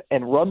disrupt him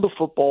and run the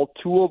football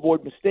to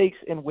avoid mistakes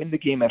and win the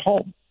game at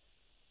home.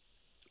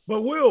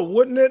 But, Will,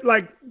 wouldn't it,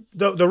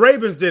 the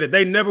Ravens did it.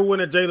 They never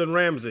went at Jalen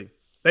Ramsey.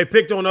 They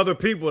picked on other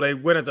people. They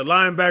went at the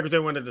linebackers. They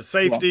went at the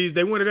safeties. Yeah.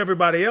 They went at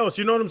everybody else.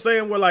 You know what I'm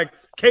saying? Where,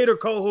 Cater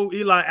Kohu,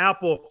 Eli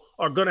Apple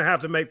are going to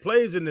have to make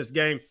plays in this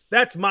game.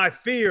 That's my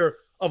fear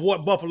of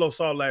what Buffalo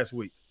saw last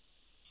week.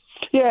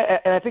 Yeah,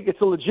 and I think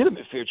it's a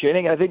legitimate fear,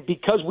 Channing. I think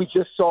because we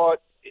just saw it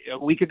a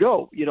week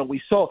ago,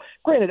 we saw,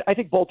 granted, I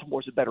think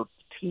Baltimore's a better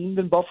team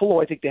than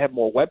Buffalo. I think they have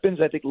more weapons.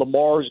 I think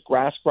Lamar's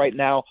grasp right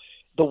now,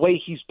 the way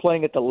he's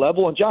playing at the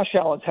level, and Josh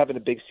Allen's having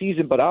a big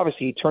season, but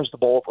obviously he turns the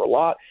ball over a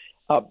lot.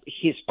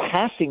 His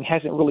passing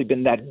hasn't really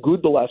been that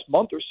good the last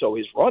month or so.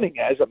 His running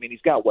has. I mean,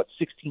 he's got,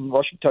 16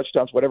 rushing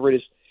touchdowns, whatever it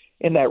is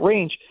in that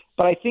range.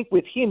 But I think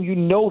with him,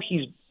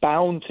 he's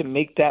bound to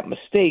make that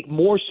mistake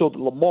more so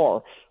than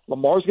Lamar.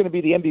 Lamar's going to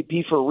be the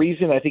MVP for a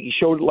reason. I think he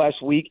showed it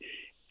last week.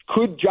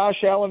 Could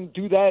Josh Allen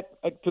do that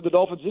to the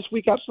Dolphins this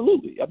week?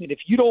 Absolutely. I mean, if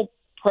you don't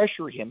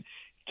pressure him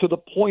to the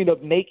point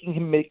of making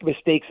him make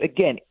mistakes,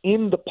 again,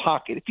 in the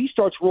pocket, if he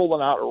starts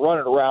rolling out or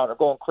running around or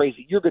going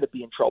crazy, you're going to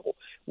be in trouble.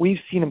 We've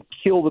seen him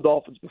kill the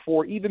Dolphins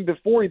before, even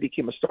before he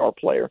became a star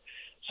player.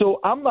 So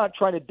I'm not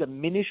trying to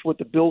diminish what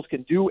the Bills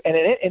can do, and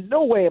in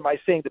no way am I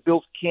saying the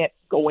Bills can't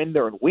go in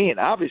there and win.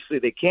 Obviously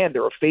they can.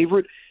 They're a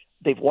favorite.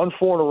 They've won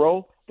 4 in a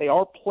row. They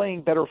are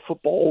playing better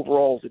football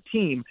overall as a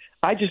team.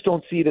 I just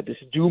don't see that this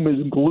doom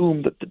and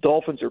gloom that the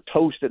Dolphins are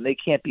toast and they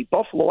can't beat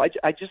Buffalo.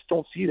 I just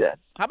don't see that.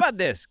 How about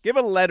this? Give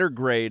a letter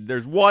grade.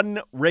 There's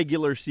one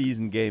regular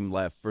season game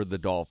left for the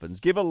Dolphins.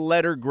 Give a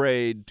letter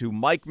grade to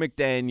Mike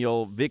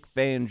McDaniel, Vic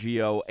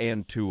Fangio,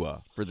 and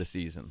Tua for the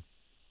season.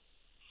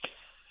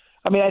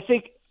 I mean,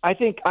 I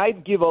think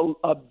I'd give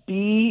a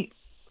B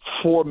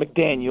for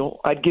McDaniel.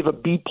 I'd give a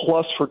B+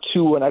 for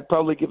Tua, and I'd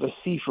probably give a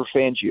C for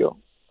Fangio.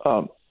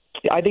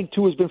 I think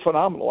Tua's been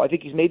phenomenal. I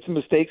think he's made some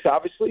mistakes,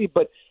 obviously,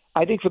 but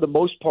I think for the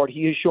most part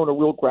he has shown a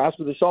real grasp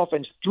of this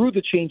offense through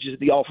the changes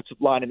in the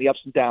offensive line and the ups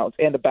and downs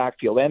and the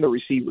backfield and the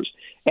receivers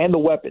and the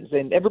weapons.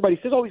 And everybody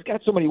says, he's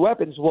got so many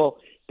weapons. Well,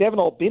 they haven't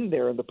all been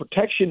there, and the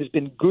protection has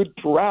been good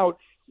throughout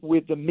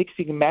with the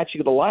mixing and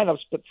matching of the lineups,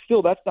 but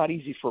still that's not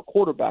easy for a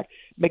quarterback.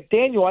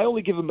 McDaniel, I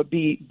only give him a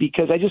B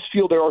because I just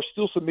feel there are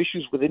still some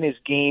issues within his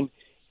game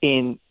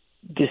in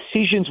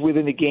decisions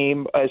within the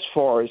game as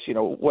far as,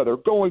 whether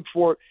going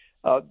for it,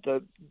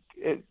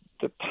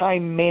 the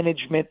time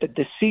management, the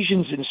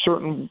decisions in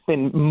certain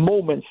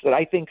moments that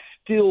I think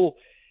still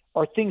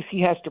are things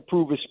he has to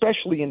prove,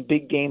 especially in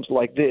big games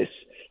like this.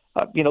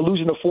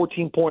 Losing a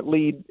 14-point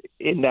lead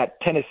in that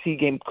Tennessee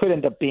game could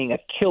end up being a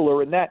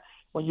killer. And that,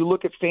 when you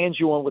look at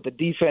Fangio and with the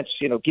defense,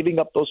 giving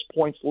up those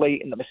points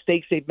late and the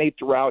mistakes they've made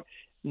throughout,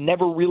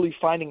 never really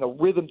finding a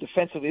rhythm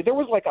defensively. There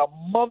was like a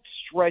month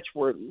stretch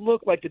where it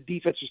looked like the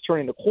defense was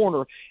turning the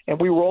corner, and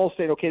we were all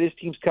saying, okay, this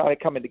team's kind of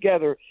coming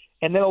together.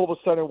 And then all of a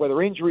sudden, whether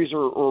injuries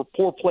or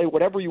poor play,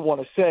 whatever you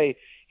want to say,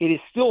 it is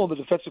still on the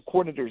defensive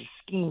coordinator to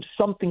scheme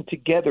something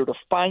together to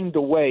find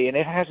a way, and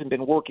it hasn't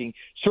been working.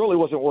 Certainly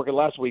wasn't working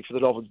last week for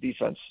the Dolphins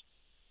defense.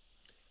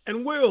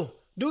 And Will,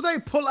 do they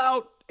pull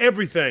out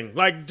everything?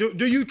 Like,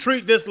 do you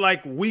treat this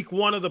like week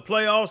one of the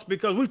playoffs?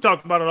 Because we've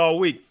talked about it all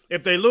week.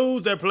 If they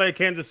lose, they play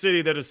Kansas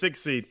City, they're the 6th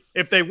seed.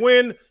 If they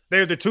win,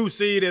 they're the 2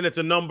 seed, and it's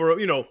a number of,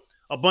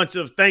 a bunch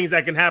of things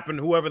that can happen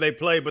whoever they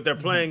play, but they're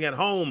playing at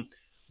home.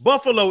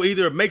 Buffalo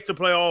either makes the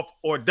playoff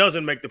or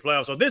doesn't make the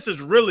playoff. So this is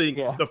really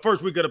the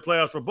first week of the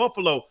playoffs for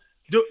Buffalo.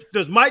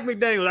 Does Mike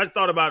McDaniel, I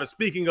thought about it,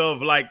 speaking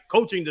of like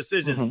coaching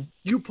decisions,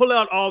 you pull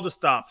out all the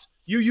stops.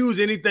 You use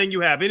anything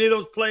you have. Any of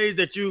those plays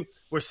that you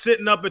were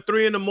sitting up at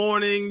 3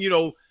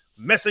 a.m,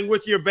 messing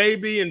with your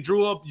baby and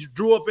drew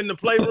up in the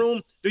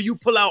playroom, do you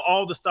pull out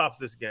all the stops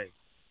this game?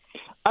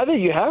 I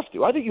think you have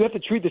to. I think you have to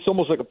treat this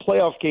almost like a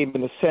playoff game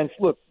in the sense,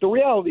 look, the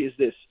reality is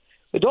this.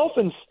 The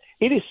Dolphins,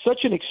 it is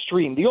such an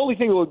extreme. The only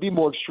thing that would be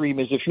more extreme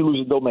is if you lose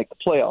and don't make the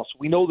playoffs.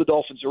 We know the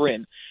Dolphins are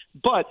in.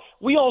 But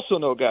we also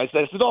know, guys,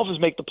 that if the Dolphins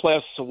make the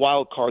playoffs as a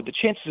wild card, the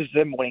chances of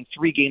them winning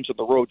 3 games on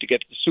the road to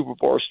get to the Super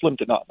Bowl are slim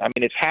to none. I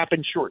mean, it's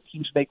happened, sure.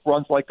 Teams make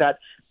runs like that.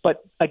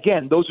 But,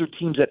 again, those are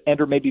teams that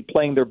enter maybe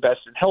playing their best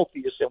and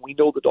healthiest, and we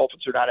know the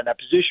Dolphins are not in that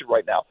position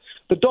right now.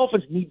 The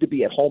Dolphins need to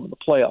be at home in the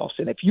playoffs.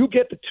 And if you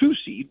get the 2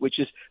 seed, which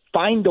is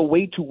find a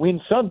way to win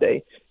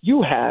Sunday,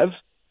 you have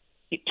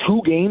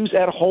 2 games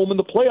at home in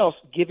the playoffs,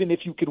 given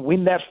if you can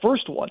win that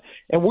first one.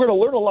 And we're going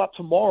to learn a lot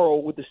tomorrow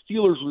with the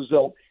Steelers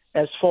result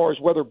as far as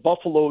whether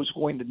Buffalo is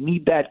going to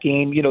need that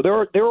game. There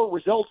are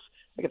results.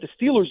 Like if the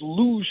Steelers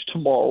lose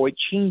tomorrow, it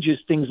changes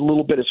things a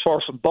little bit as far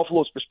as from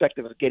Buffalo's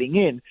perspective of getting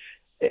in.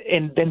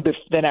 And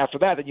then after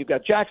that, then you've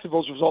got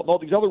Jacksonville's result and all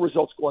these other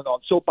results going on.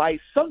 So by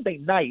Sunday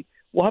night,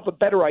 we'll have a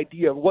better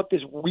idea of what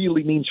this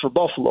really means for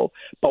Buffalo.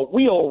 But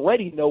we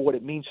already know what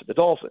it means for the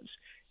Dolphins.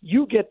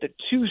 You get the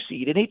 2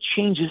 seed, and it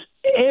changes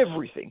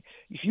everything.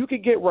 If you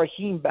could get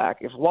Raheem back,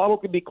 if Waddle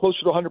could be closer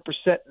to 100%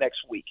 next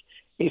week,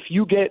 if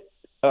you get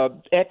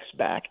X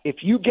back, if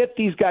you get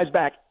these guys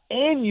back,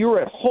 and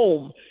you're at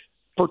home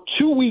for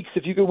 2 weeks,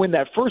 if you can win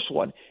that first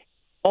one,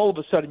 all of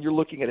a sudden you're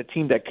looking at a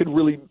team that could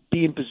really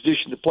be in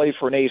position to play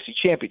for an AFC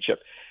championship.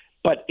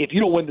 But if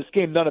you don't win this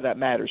game, none of that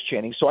matters,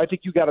 Channing. So I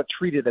think you got to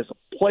treat it as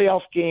a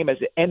playoff game, as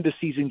an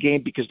end-of-season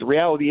game, because the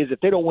reality is if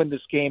they don't win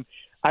this game,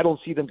 I don't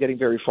see them getting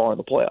very far in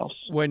the playoffs.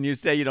 When you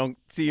say you don't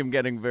see them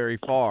getting very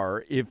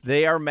far, if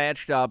they are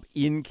matched up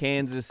in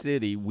Kansas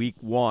City week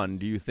 1,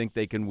 do you think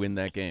they can win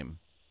that game?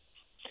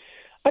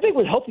 I think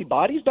with healthy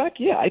bodies back,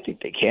 yeah, I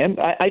think they can.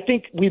 I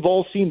think we've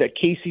all seen that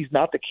KC's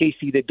not the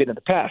KC they've been in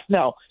the past.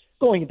 Now,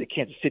 going into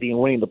Kansas City and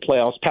winning the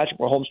playoffs, Patrick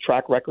Mahomes'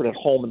 track record at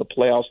home in the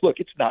playoffs, look,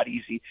 it's not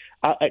easy.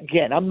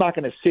 Again, I'm not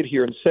going to sit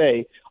here and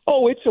say,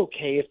 oh, it's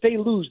okay. If they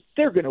lose,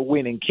 they're going to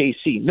win in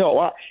KC.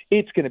 No,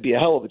 it's going to be a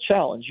hell of a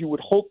challenge. You would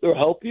hope they're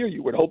healthier.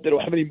 You would hope they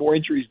don't have any more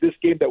injuries this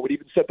game that would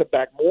even set them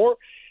back more.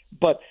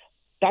 But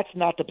that's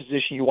not the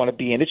position you want to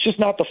be in. It's just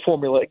not the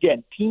formula.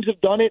 Again, teams have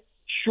done it.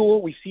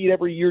 Sure, we see it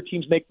every year.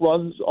 Teams make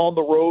runs on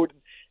the road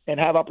and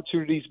have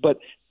opportunities, but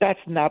that's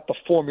not the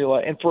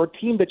formula. And for a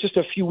team that just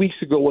a few weeks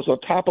ago was on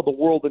top of the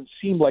world and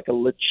seemed like a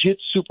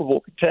legit Super Bowl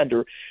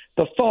contender,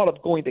 the thought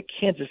of going to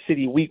Kansas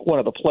City week 1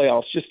 of the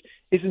playoffs just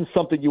isn't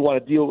something you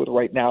want to deal with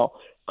right now.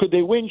 Could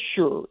they win?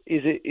 Sure.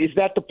 Is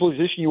that the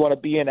position you want to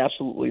be in?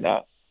 Absolutely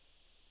not.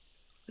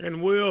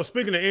 And Will,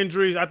 speaking of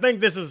injuries, I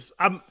think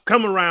I'm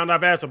coming around.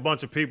 I've asked a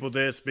bunch of people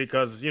this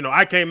because,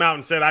 I came out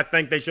and said I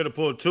think they should have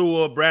pulled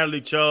Tua, Bradley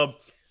Chubb,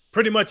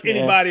 pretty much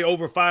anybody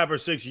over 5 or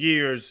 6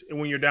 years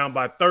when you're down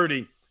by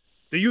 30.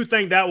 Do you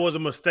think that was a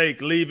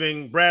mistake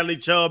leaving Bradley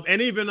Chubb?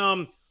 And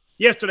even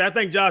yesterday, I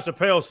think Josh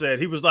Appel said,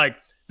 he was like,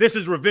 this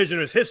is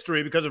revisionist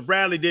history because if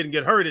Bradley didn't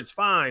get hurt, it's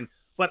fine.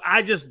 But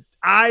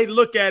I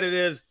look at it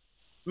as,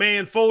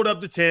 man, fold up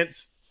the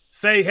tents.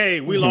 Say,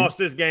 hey, we lost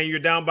this game. You're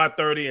down by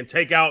 30, and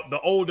take out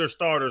the older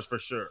starters for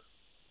sure.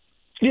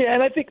 Yeah,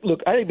 and I think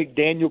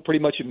McDaniel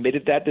pretty much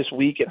admitted that this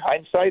week in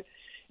hindsight.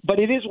 But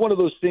it is one of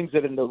those things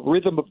that in the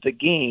rhythm of the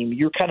game,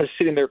 you're kind of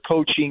sitting there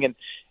coaching,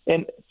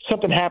 and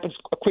something happens,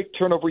 a quick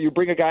turnover, you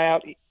bring a guy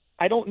out.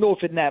 I don't know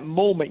if in that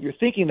moment you're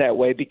thinking that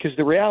way, because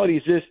the reality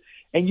is this,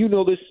 and you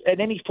know this,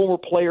 and any former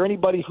player,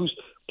 anybody who's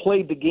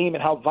played the game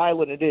and how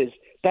violent it is,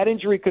 that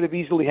injury could have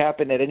easily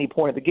happened at any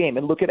point of the game.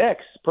 And look at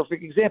X,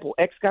 perfect example.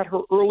 X got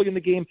hurt early in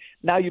the game.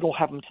 Now you don't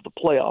have him to the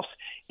playoffs.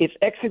 If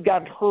X had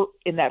gotten hurt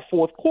in that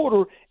fourth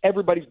quarter,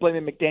 everybody's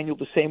blaming McDaniel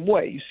the same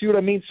way. You see what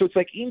I mean? So it's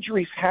like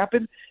injuries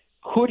happen.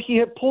 Could he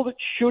have pulled it?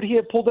 Should he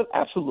have pulled it?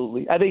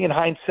 Absolutely. I think in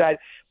hindsight,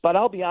 but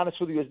I'll be honest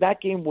with you, as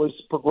that game was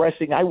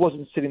progressing, I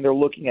wasn't sitting there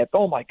looking at,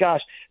 oh my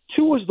gosh,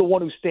 Tua is the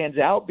one who stands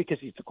out because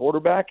he's the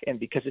quarterback and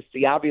because it's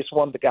the obvious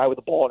one, the guy with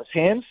the ball in his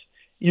hands.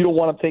 You don't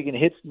want him taking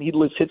hits,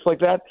 needless hits like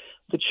that.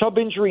 The Chubb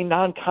injury,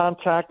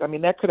 non-contact, I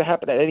mean, that could have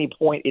happened at any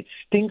point. It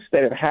stinks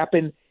that it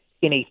happened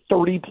in a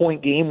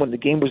 30-point game when the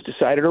game was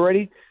decided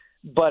already.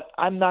 But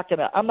I'm not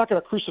gonna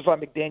crucify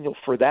McDaniel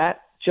for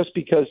that, just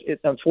because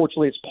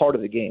unfortunately it's part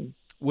of the game.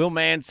 Will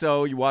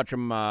Manso, you watch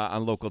him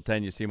on Local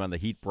 10. You see him on the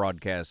Heat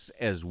broadcasts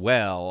as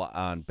well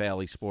on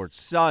Bally Sports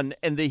Sun.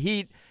 And the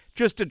Heat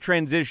just to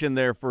transition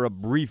there for a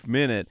brief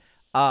minute,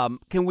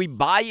 can we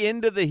buy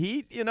into the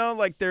Heat?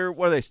 Like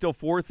what are they still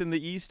fourth in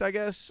the East? I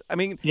guess. I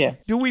mean, yeah.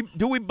 Do we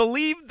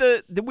believe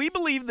the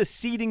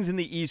seedings in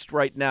the East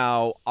right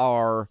now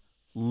are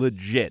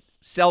legit?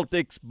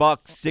 Celtics,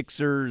 Bucks,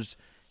 Sixers,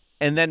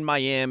 and then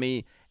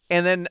Miami.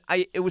 And then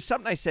it was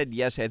something I said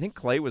yesterday. I think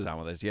Clay was on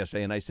with us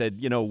yesterday, and I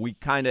said, we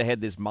kind of had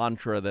this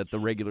mantra that the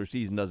regular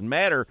season doesn't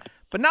matter,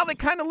 but now they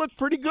kind of look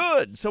pretty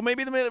good. So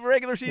maybe the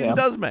regular season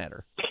does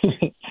matter.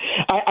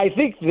 I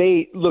think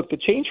the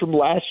change from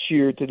last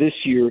year to this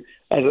year,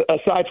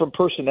 aside from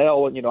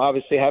personnel and,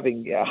 obviously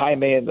having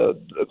Jaime and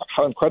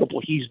how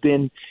incredible he's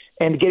been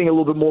and getting a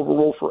little bit more of a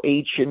role for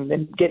H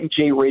and getting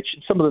Jay Rich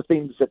and some of the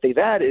things that they've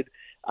added,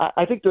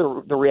 I think the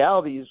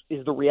reality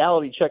is the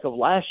reality check of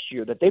last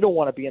year that they don't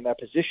want to be in that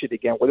position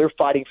again where they're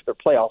fighting for their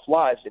playoff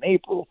lives in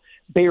April,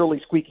 barely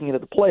squeaking into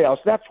the playoffs.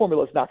 That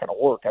formula is not going to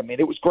work. I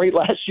mean, it was great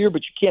last year,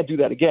 but you can't do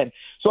that again.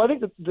 So I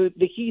think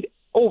the Heat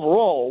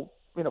overall,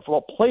 from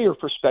a player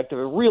perspective,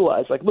 have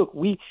realized, look,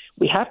 we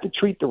have to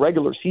treat the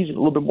regular season a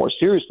little bit more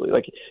seriously.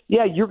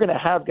 You're going to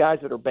have guys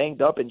that are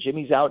banged up, and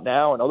Jimmy's out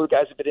now, and other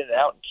guys have been in and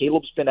out, and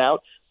Caleb's been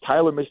out,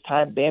 Tyler missed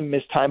time, Bam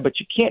missed time, but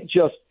you can't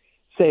just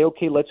say,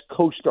 okay, let's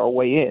coast our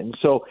way in.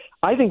 So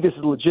I think this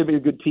is a legitimately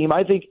good team.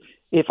 I think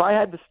if I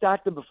had to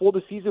stack them before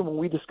the season when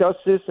we discussed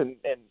this, and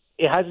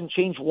it hasn't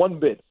changed one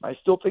bit, I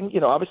still think,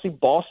 obviously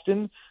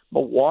Boston,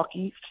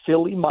 Milwaukee,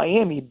 Philly,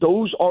 Miami,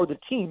 those are the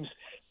teams.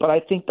 But I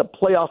think the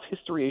playoff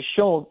history has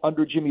shown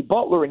under Jimmy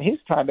Butler and his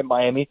time in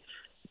Miami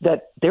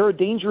that they're a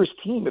dangerous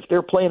team if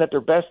they're playing at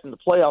their best in the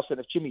playoffs and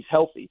if Jimmy's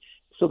healthy.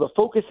 So the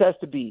focus has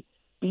to be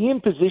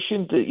in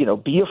position to,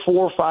 be a 4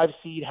 or 5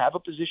 seed, have a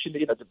position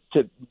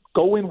to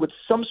go in with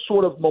some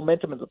sort of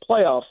momentum in the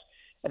playoffs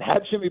and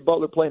have Jimmy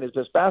Butler playing his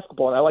best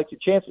basketball. And I like your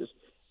chances.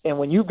 And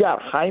when you've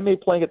got Jaime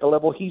playing at the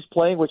level he's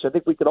playing, which I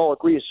think we could all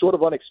agree is sort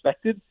of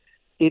unexpected,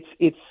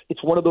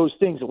 it's one of those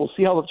things. And we'll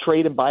see how the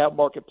trade and buyout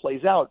market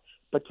plays out.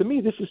 But to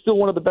me, this is still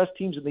one of the best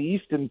teams in the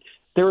East, and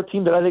they're a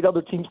team that I think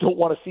other teams don't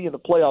want to see in the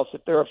playoffs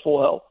if they're at full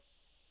health.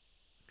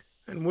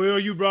 And, Will,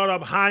 you brought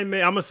up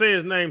Jaime. I'm going to say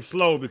his name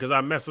slow because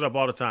I mess it up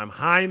all the time.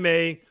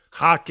 Jaime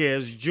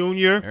Jaquez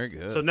Jr. Very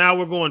good. So now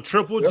we're going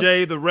Triple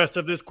J the rest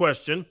of this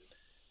question.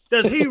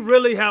 Does he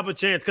really have a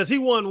chance? Because he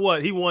won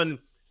what? He won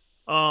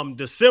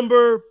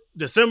December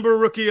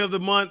Rookie of the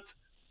Month,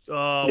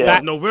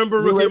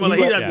 November Rookie of the Month.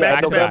 He had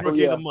back-to-back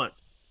Rookie of the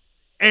Month.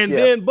 And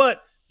then,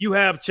 but – you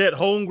have Chet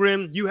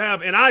Holmgren. You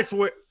have, and I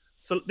swear,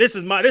 so this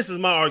is my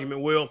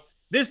argument, Will.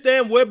 This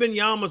damn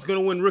Wembanyama is going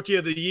to win Rookie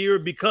of the Year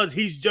because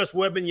he's just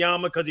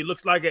Wembanyama, because he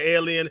looks like an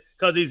alien,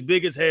 because he's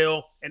big as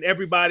hell, and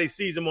everybody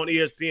sees him on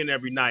ESPN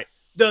every night.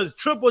 Does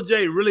Triple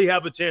J really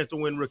have a chance to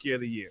win Rookie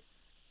of the Year?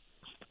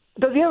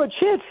 Does he have a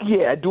chance?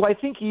 Yeah. Do I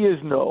think he is?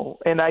 No.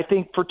 And I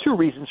think for 2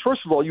 reasons.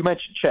 First of all, you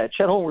mentioned Chet.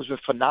 Chet Holmgren was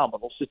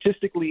phenomenal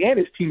statistically, and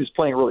his team is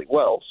playing really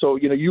well. So,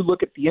 you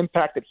look at the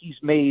impact that he's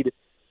made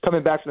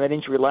coming back from that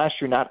injury last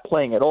year, not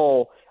playing at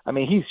all. I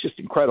mean, he's just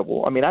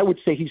incredible. I mean, I would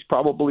say he's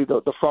probably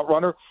the front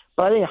runner.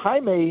 But I think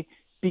Jaime,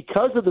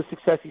 because of the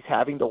success he's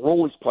having, the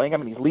role he's playing, I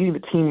mean, he's leading the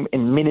team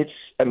in minutes.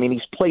 I mean,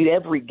 he's played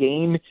every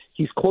game.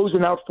 He's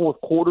closing out fourth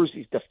quarters.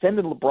 He's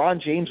defending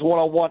LeBron James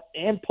one-on-one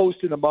and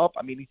posting him up.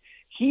 I mean,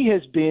 he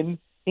has been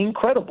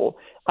incredible.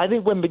 I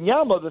think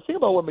Wembanyama, the thing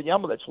about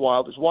Wembanyama that's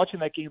wild is watching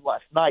that game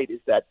last night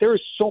is that there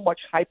is so much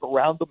hype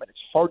around him, and it's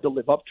hard to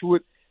live up to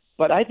it.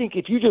 But I think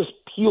if you just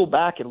peel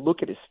back and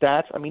look at his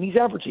stats, I mean, he's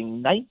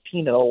averaging 19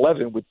 and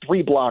 11 with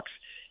 3 blocks.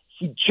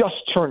 He just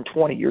turned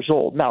 20 years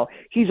old. Now,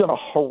 he's on a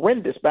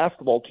horrendous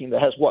basketball team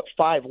that has,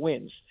 5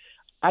 wins.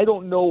 I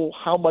don't know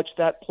how much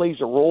that plays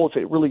a role, if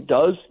it really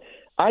does.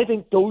 I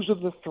think those are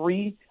the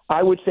 3.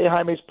 I would say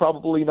Jaime's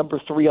probably number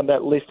 3 on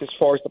that list as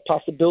far as the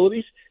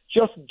possibilities,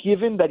 just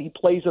given that he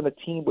plays on a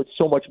team with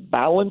so much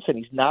balance and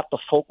he's not the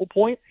focal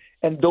point.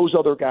 And those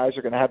other guys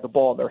are going to have the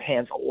ball in their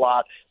hands a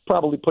lot,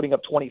 probably putting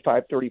up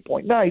 25,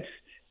 30-point nights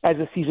as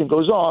the season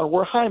goes on,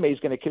 where Jaime is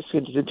going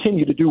to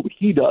continue to do what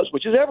he does,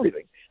 which is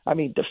everything. I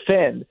mean,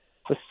 defend,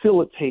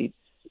 facilitate,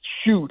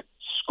 shoot,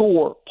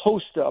 score,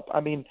 post up. I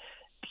mean,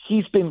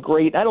 he's been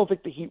great. I don't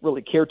think the Heat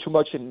really care too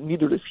much, and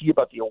neither does he,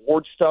 about the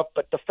award stuff.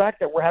 But the fact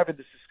that we're having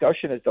this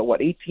discussion as the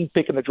 18th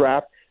pick in the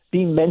draft,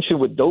 being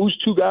mentioned with those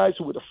 2 guys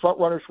who were the front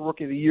runners for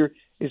Rookie of the Year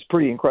is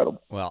pretty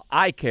incredible. Well,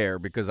 I care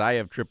because I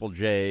have Triple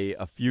J,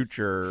 a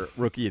future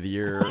Rookie of the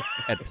Year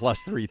at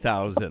plus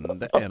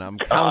 3,000, and I'm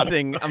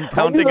counting. I'm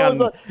counting on.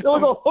 There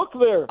was a hook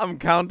there. I'm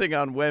counting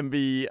on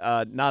Wemby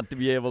not to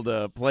be able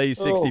to play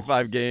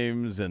 65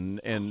 games, and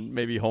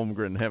maybe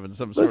Holmgren having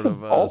some sort of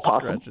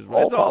stretches.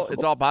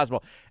 It's all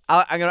possible.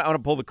 I'm gonna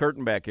pull the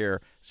curtain back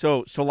here.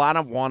 So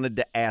Solana wanted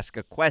to ask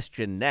a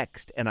question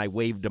next, and I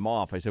waved him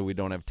off. I said we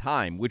don't have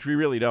time, which we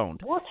really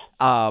don't. What?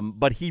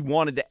 But he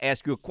wanted to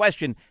ask you a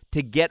question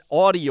to get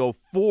audio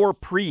for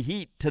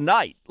preheat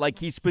tonight. Like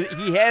he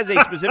has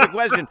a specific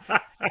question.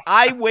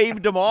 I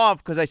waved him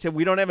off because I said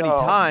we don't have any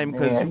time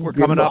because we're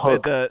coming up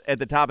at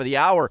the top of the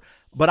hour.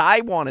 But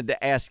I wanted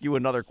to ask you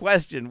another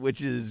question,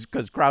 which is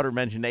because Crowder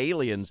mentioned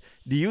aliens.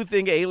 Do you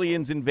think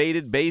aliens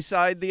invaded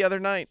Bayside the other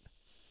night?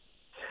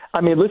 I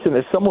mean, listen,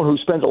 as someone who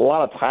spends a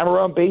lot of time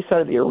around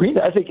Bayside in the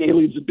arena, I think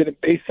aliens have been in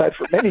Bayside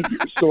for many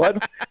years. So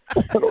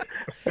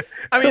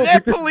I mean,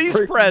 that police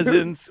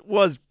presence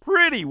was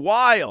pretty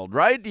wild,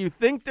 right? Do you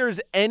think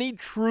there's any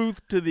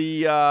truth to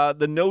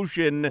the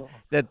notion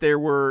that there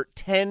were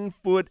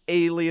 10-foot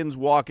aliens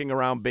walking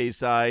around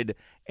Bayside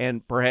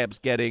and perhaps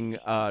getting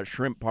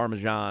shrimp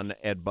parmesan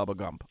at Bubba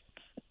Gump?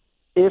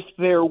 If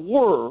there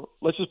were,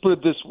 let's just put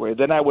it this way,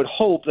 then I would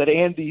hope that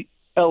Andy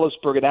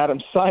Ellisberg and Adam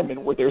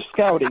Simon were there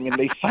scouting and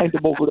they signed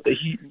him over to the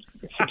Heat and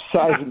some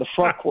size in the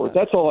front court.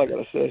 That's all I got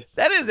to say.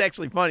 That is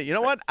actually funny. You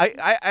know what?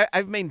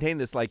 I've maintained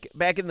this, like,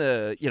 back in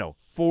the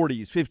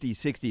 40s, 50s,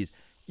 60s,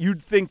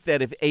 you'd think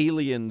that if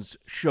aliens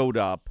showed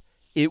up,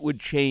 it would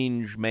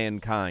change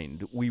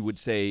mankind. We would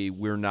say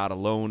we're not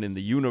alone in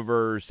the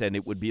universe, and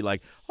it would be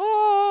like,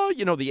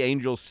 the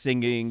angels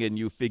singing, and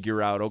you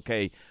figure out,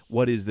 okay,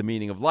 what is the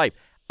meaning of life?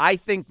 I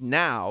think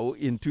now,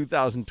 in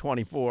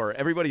 2024,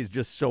 everybody's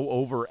just so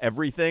over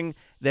everything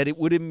that it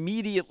would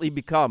immediately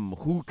become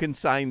who can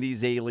sign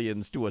these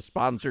aliens to a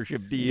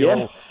sponsorship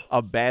deal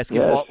of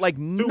basketball. Like,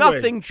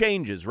 nothing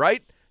changes,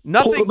 right?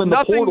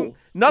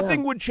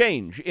 Nothing would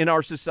change in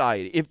our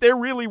society. If there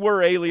really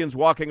were aliens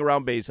walking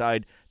around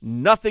Bayside,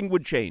 nothing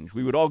would change.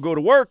 We would all go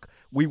to work.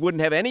 We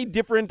wouldn't have any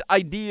different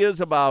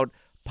ideas about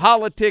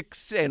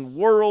politics and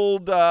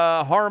world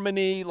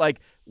harmony. Like,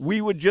 we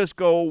would just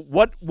go,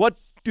 what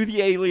do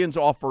the aliens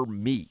offer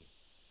me?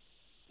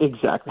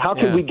 Exactly. How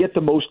can we get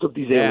the most of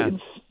these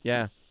aliens?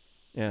 Yeah.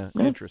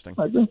 Interesting.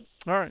 I agree.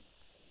 All right.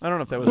 I don't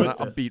know if that was an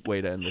upbeat way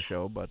to end the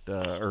show, but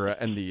or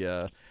end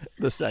the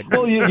segment.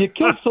 Well, you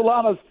killed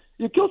Solana's.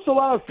 You killed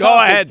Solana's.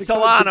 Go ahead,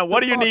 Solana.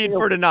 What do you need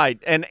for tonight?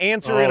 And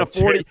answer in a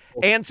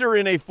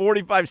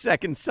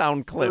 45-second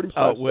sound clip.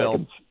 Will.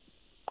 Seconds.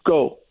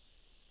 Go.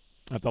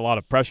 That's a lot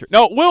of pressure.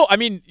 No, Will, I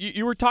mean,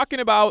 you were talking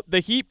about the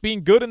Heat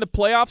being good in the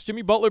playoffs,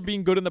 Jimmy Butler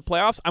being good in the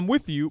playoffs. I'm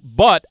with you,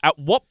 but at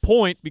what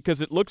point,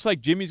 because it looks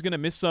like Jimmy's going to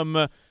miss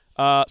some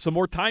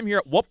more time here,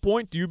 at what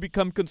point do you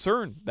become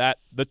concerned that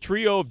the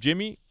trio of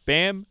Jimmy,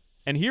 Bam,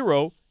 and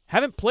Hero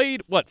haven't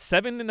played,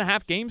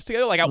 7.5 games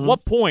together? Like, at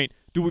what point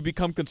do we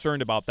become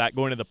concerned about that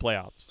going into the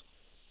playoffs?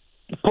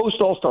 Post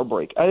All-Star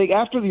break. I think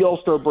after the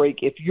All-Star break,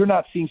 if you're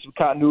not seeing some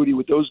continuity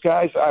with those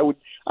guys, I don't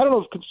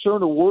know if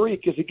concern or worry,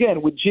 because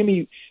again, with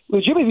Jimmy,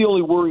 the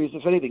only worry is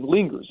if anything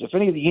lingers, if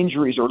any of the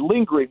injuries are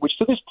lingering, which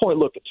to this point,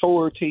 look, the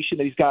toe rotation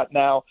that he's got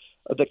now,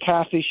 the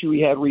calf issue he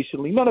had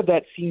recently, none of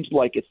that seems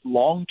like it's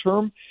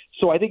long-term.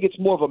 So I think it's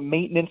more of a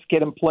maintenance,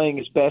 get him playing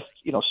his best,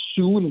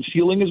 soon and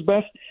feeling his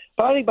best.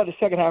 But I think by the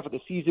second half of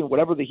the season,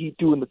 whatever the Heat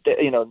do in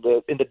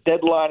the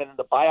deadline and in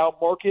the buyout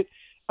market,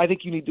 I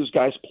think you need those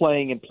guys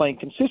playing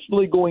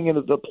consistently going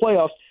into the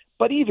playoffs.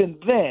 But even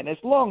then, as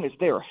long as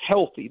they're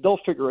healthy, they'll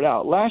figure it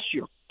out. Last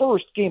year,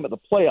 first game of the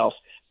playoffs,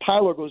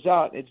 Tyler goes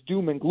out and it's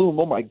doom and gloom.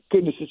 Oh, my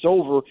goodness, it's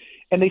over.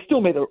 And they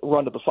still made a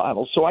run to the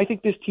finals. So I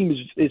think this team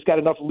has got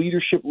enough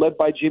leadership led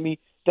by Jimmy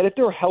that if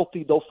they're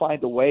healthy, they'll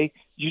find a way.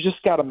 You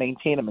just got to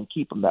maintain them and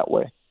keep them that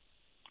way.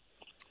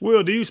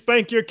 Will, do you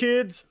spank your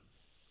kids?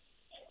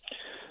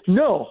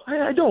 No,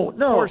 I don't.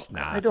 No, of course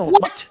not. I don't.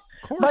 What?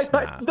 Of course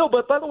not. No,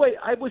 but by the way,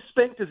 I was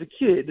spanked as a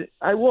kid.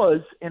 I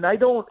was, and I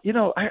don't.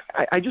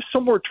 I just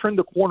somewhere turned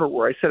the corner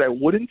where I said I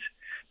wouldn't.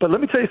 But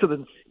let me tell you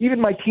something. Even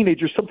my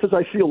teenagers, sometimes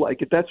I feel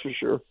like it. That's for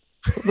sure.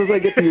 Sometimes I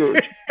get the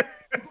urge.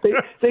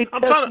 They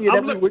test me in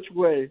every which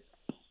way.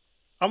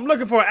 I'm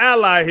looking for an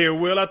ally here,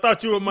 Will. I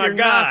thought you were my You're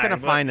guy. You're not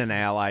going to find an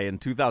ally in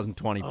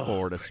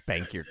 2024 to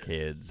spank your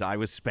kids. I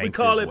was spanked. We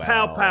call it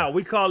pow pow.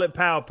 We call it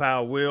pow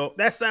pow, Will.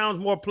 That sounds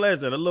more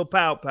pleasant. A little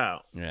pow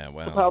pow. Yeah,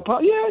 well. Pow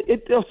pow. Yeah,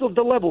 also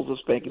the levels of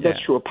spanking. Yeah.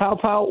 That's true. A pow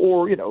pow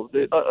or a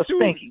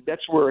spanking.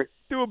 That's where.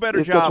 Do a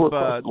better job.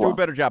 Do a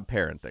better job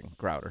parenting,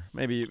 Crowder.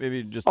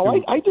 Maybe just.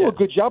 I do a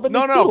good job.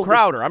 No,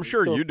 Crowder. I'm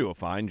sure you do a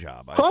fine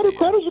job.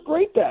 Crowder's a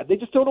great dad. They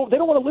just don't want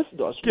to listen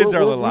to us. Kids are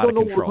a little out of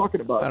control. What we're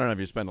talking about. I don't know if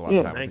you spend a lot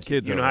of time with the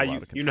kids. You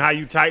know how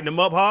you tighten them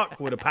up, Hawk,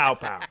 with a pow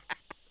pow.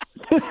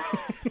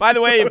 By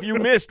the way, if you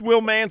missed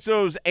Will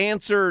Manso's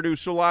answer to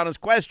Solana's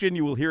question,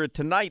 you will hear it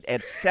tonight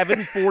at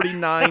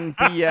 7:49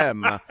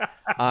 p.m. on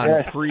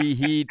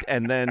Preheat,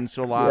 and then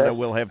Solana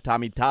will have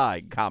Tommy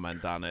Tighe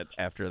comment on it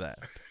after that.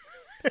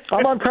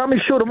 I'm on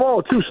Tommy's show tomorrow,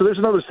 too, so there's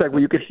another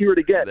segment. You can hear it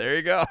again. There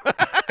you go.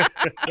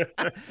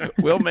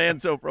 Will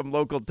Manso from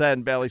Local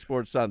 10, Valley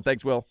Sports Sun.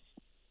 Thanks, Will.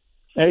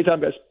 Anytime,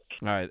 guys.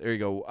 All right, there you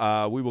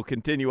go. We will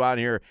continue on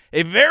here.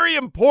 A very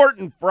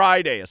important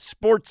Friday, a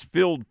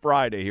sports-filled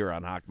Friday here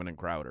on Hochman and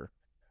Crowder.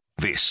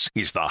 This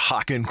is the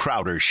Hoch and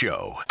Crowder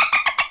Show.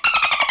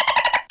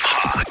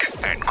 Hoch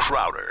and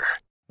Crowder.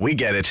 We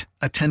get it.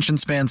 Attention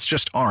spans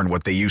just aren't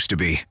what they used to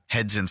be.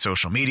 Heads in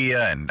social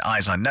media and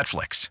eyes on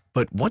Netflix.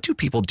 But what do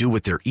people do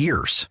with their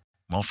ears?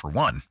 Well, for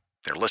one,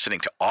 they're listening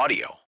to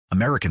audio.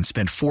 Americans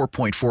spend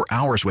 4.4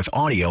 hours with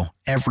audio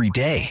every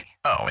day.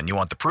 Oh, and you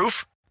want the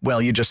proof?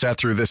 Well, you just sat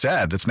through this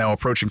ad that's now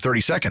approaching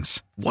 30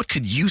 seconds. What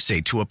could you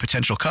say to a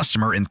potential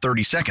customer in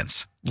 30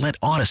 seconds? Let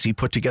Odyssey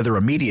put together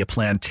a media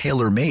plan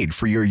tailor-made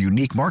for your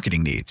unique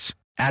marketing needs.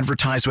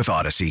 Advertise with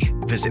Odyssey.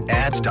 Visit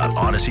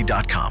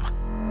ads.odyssey.com.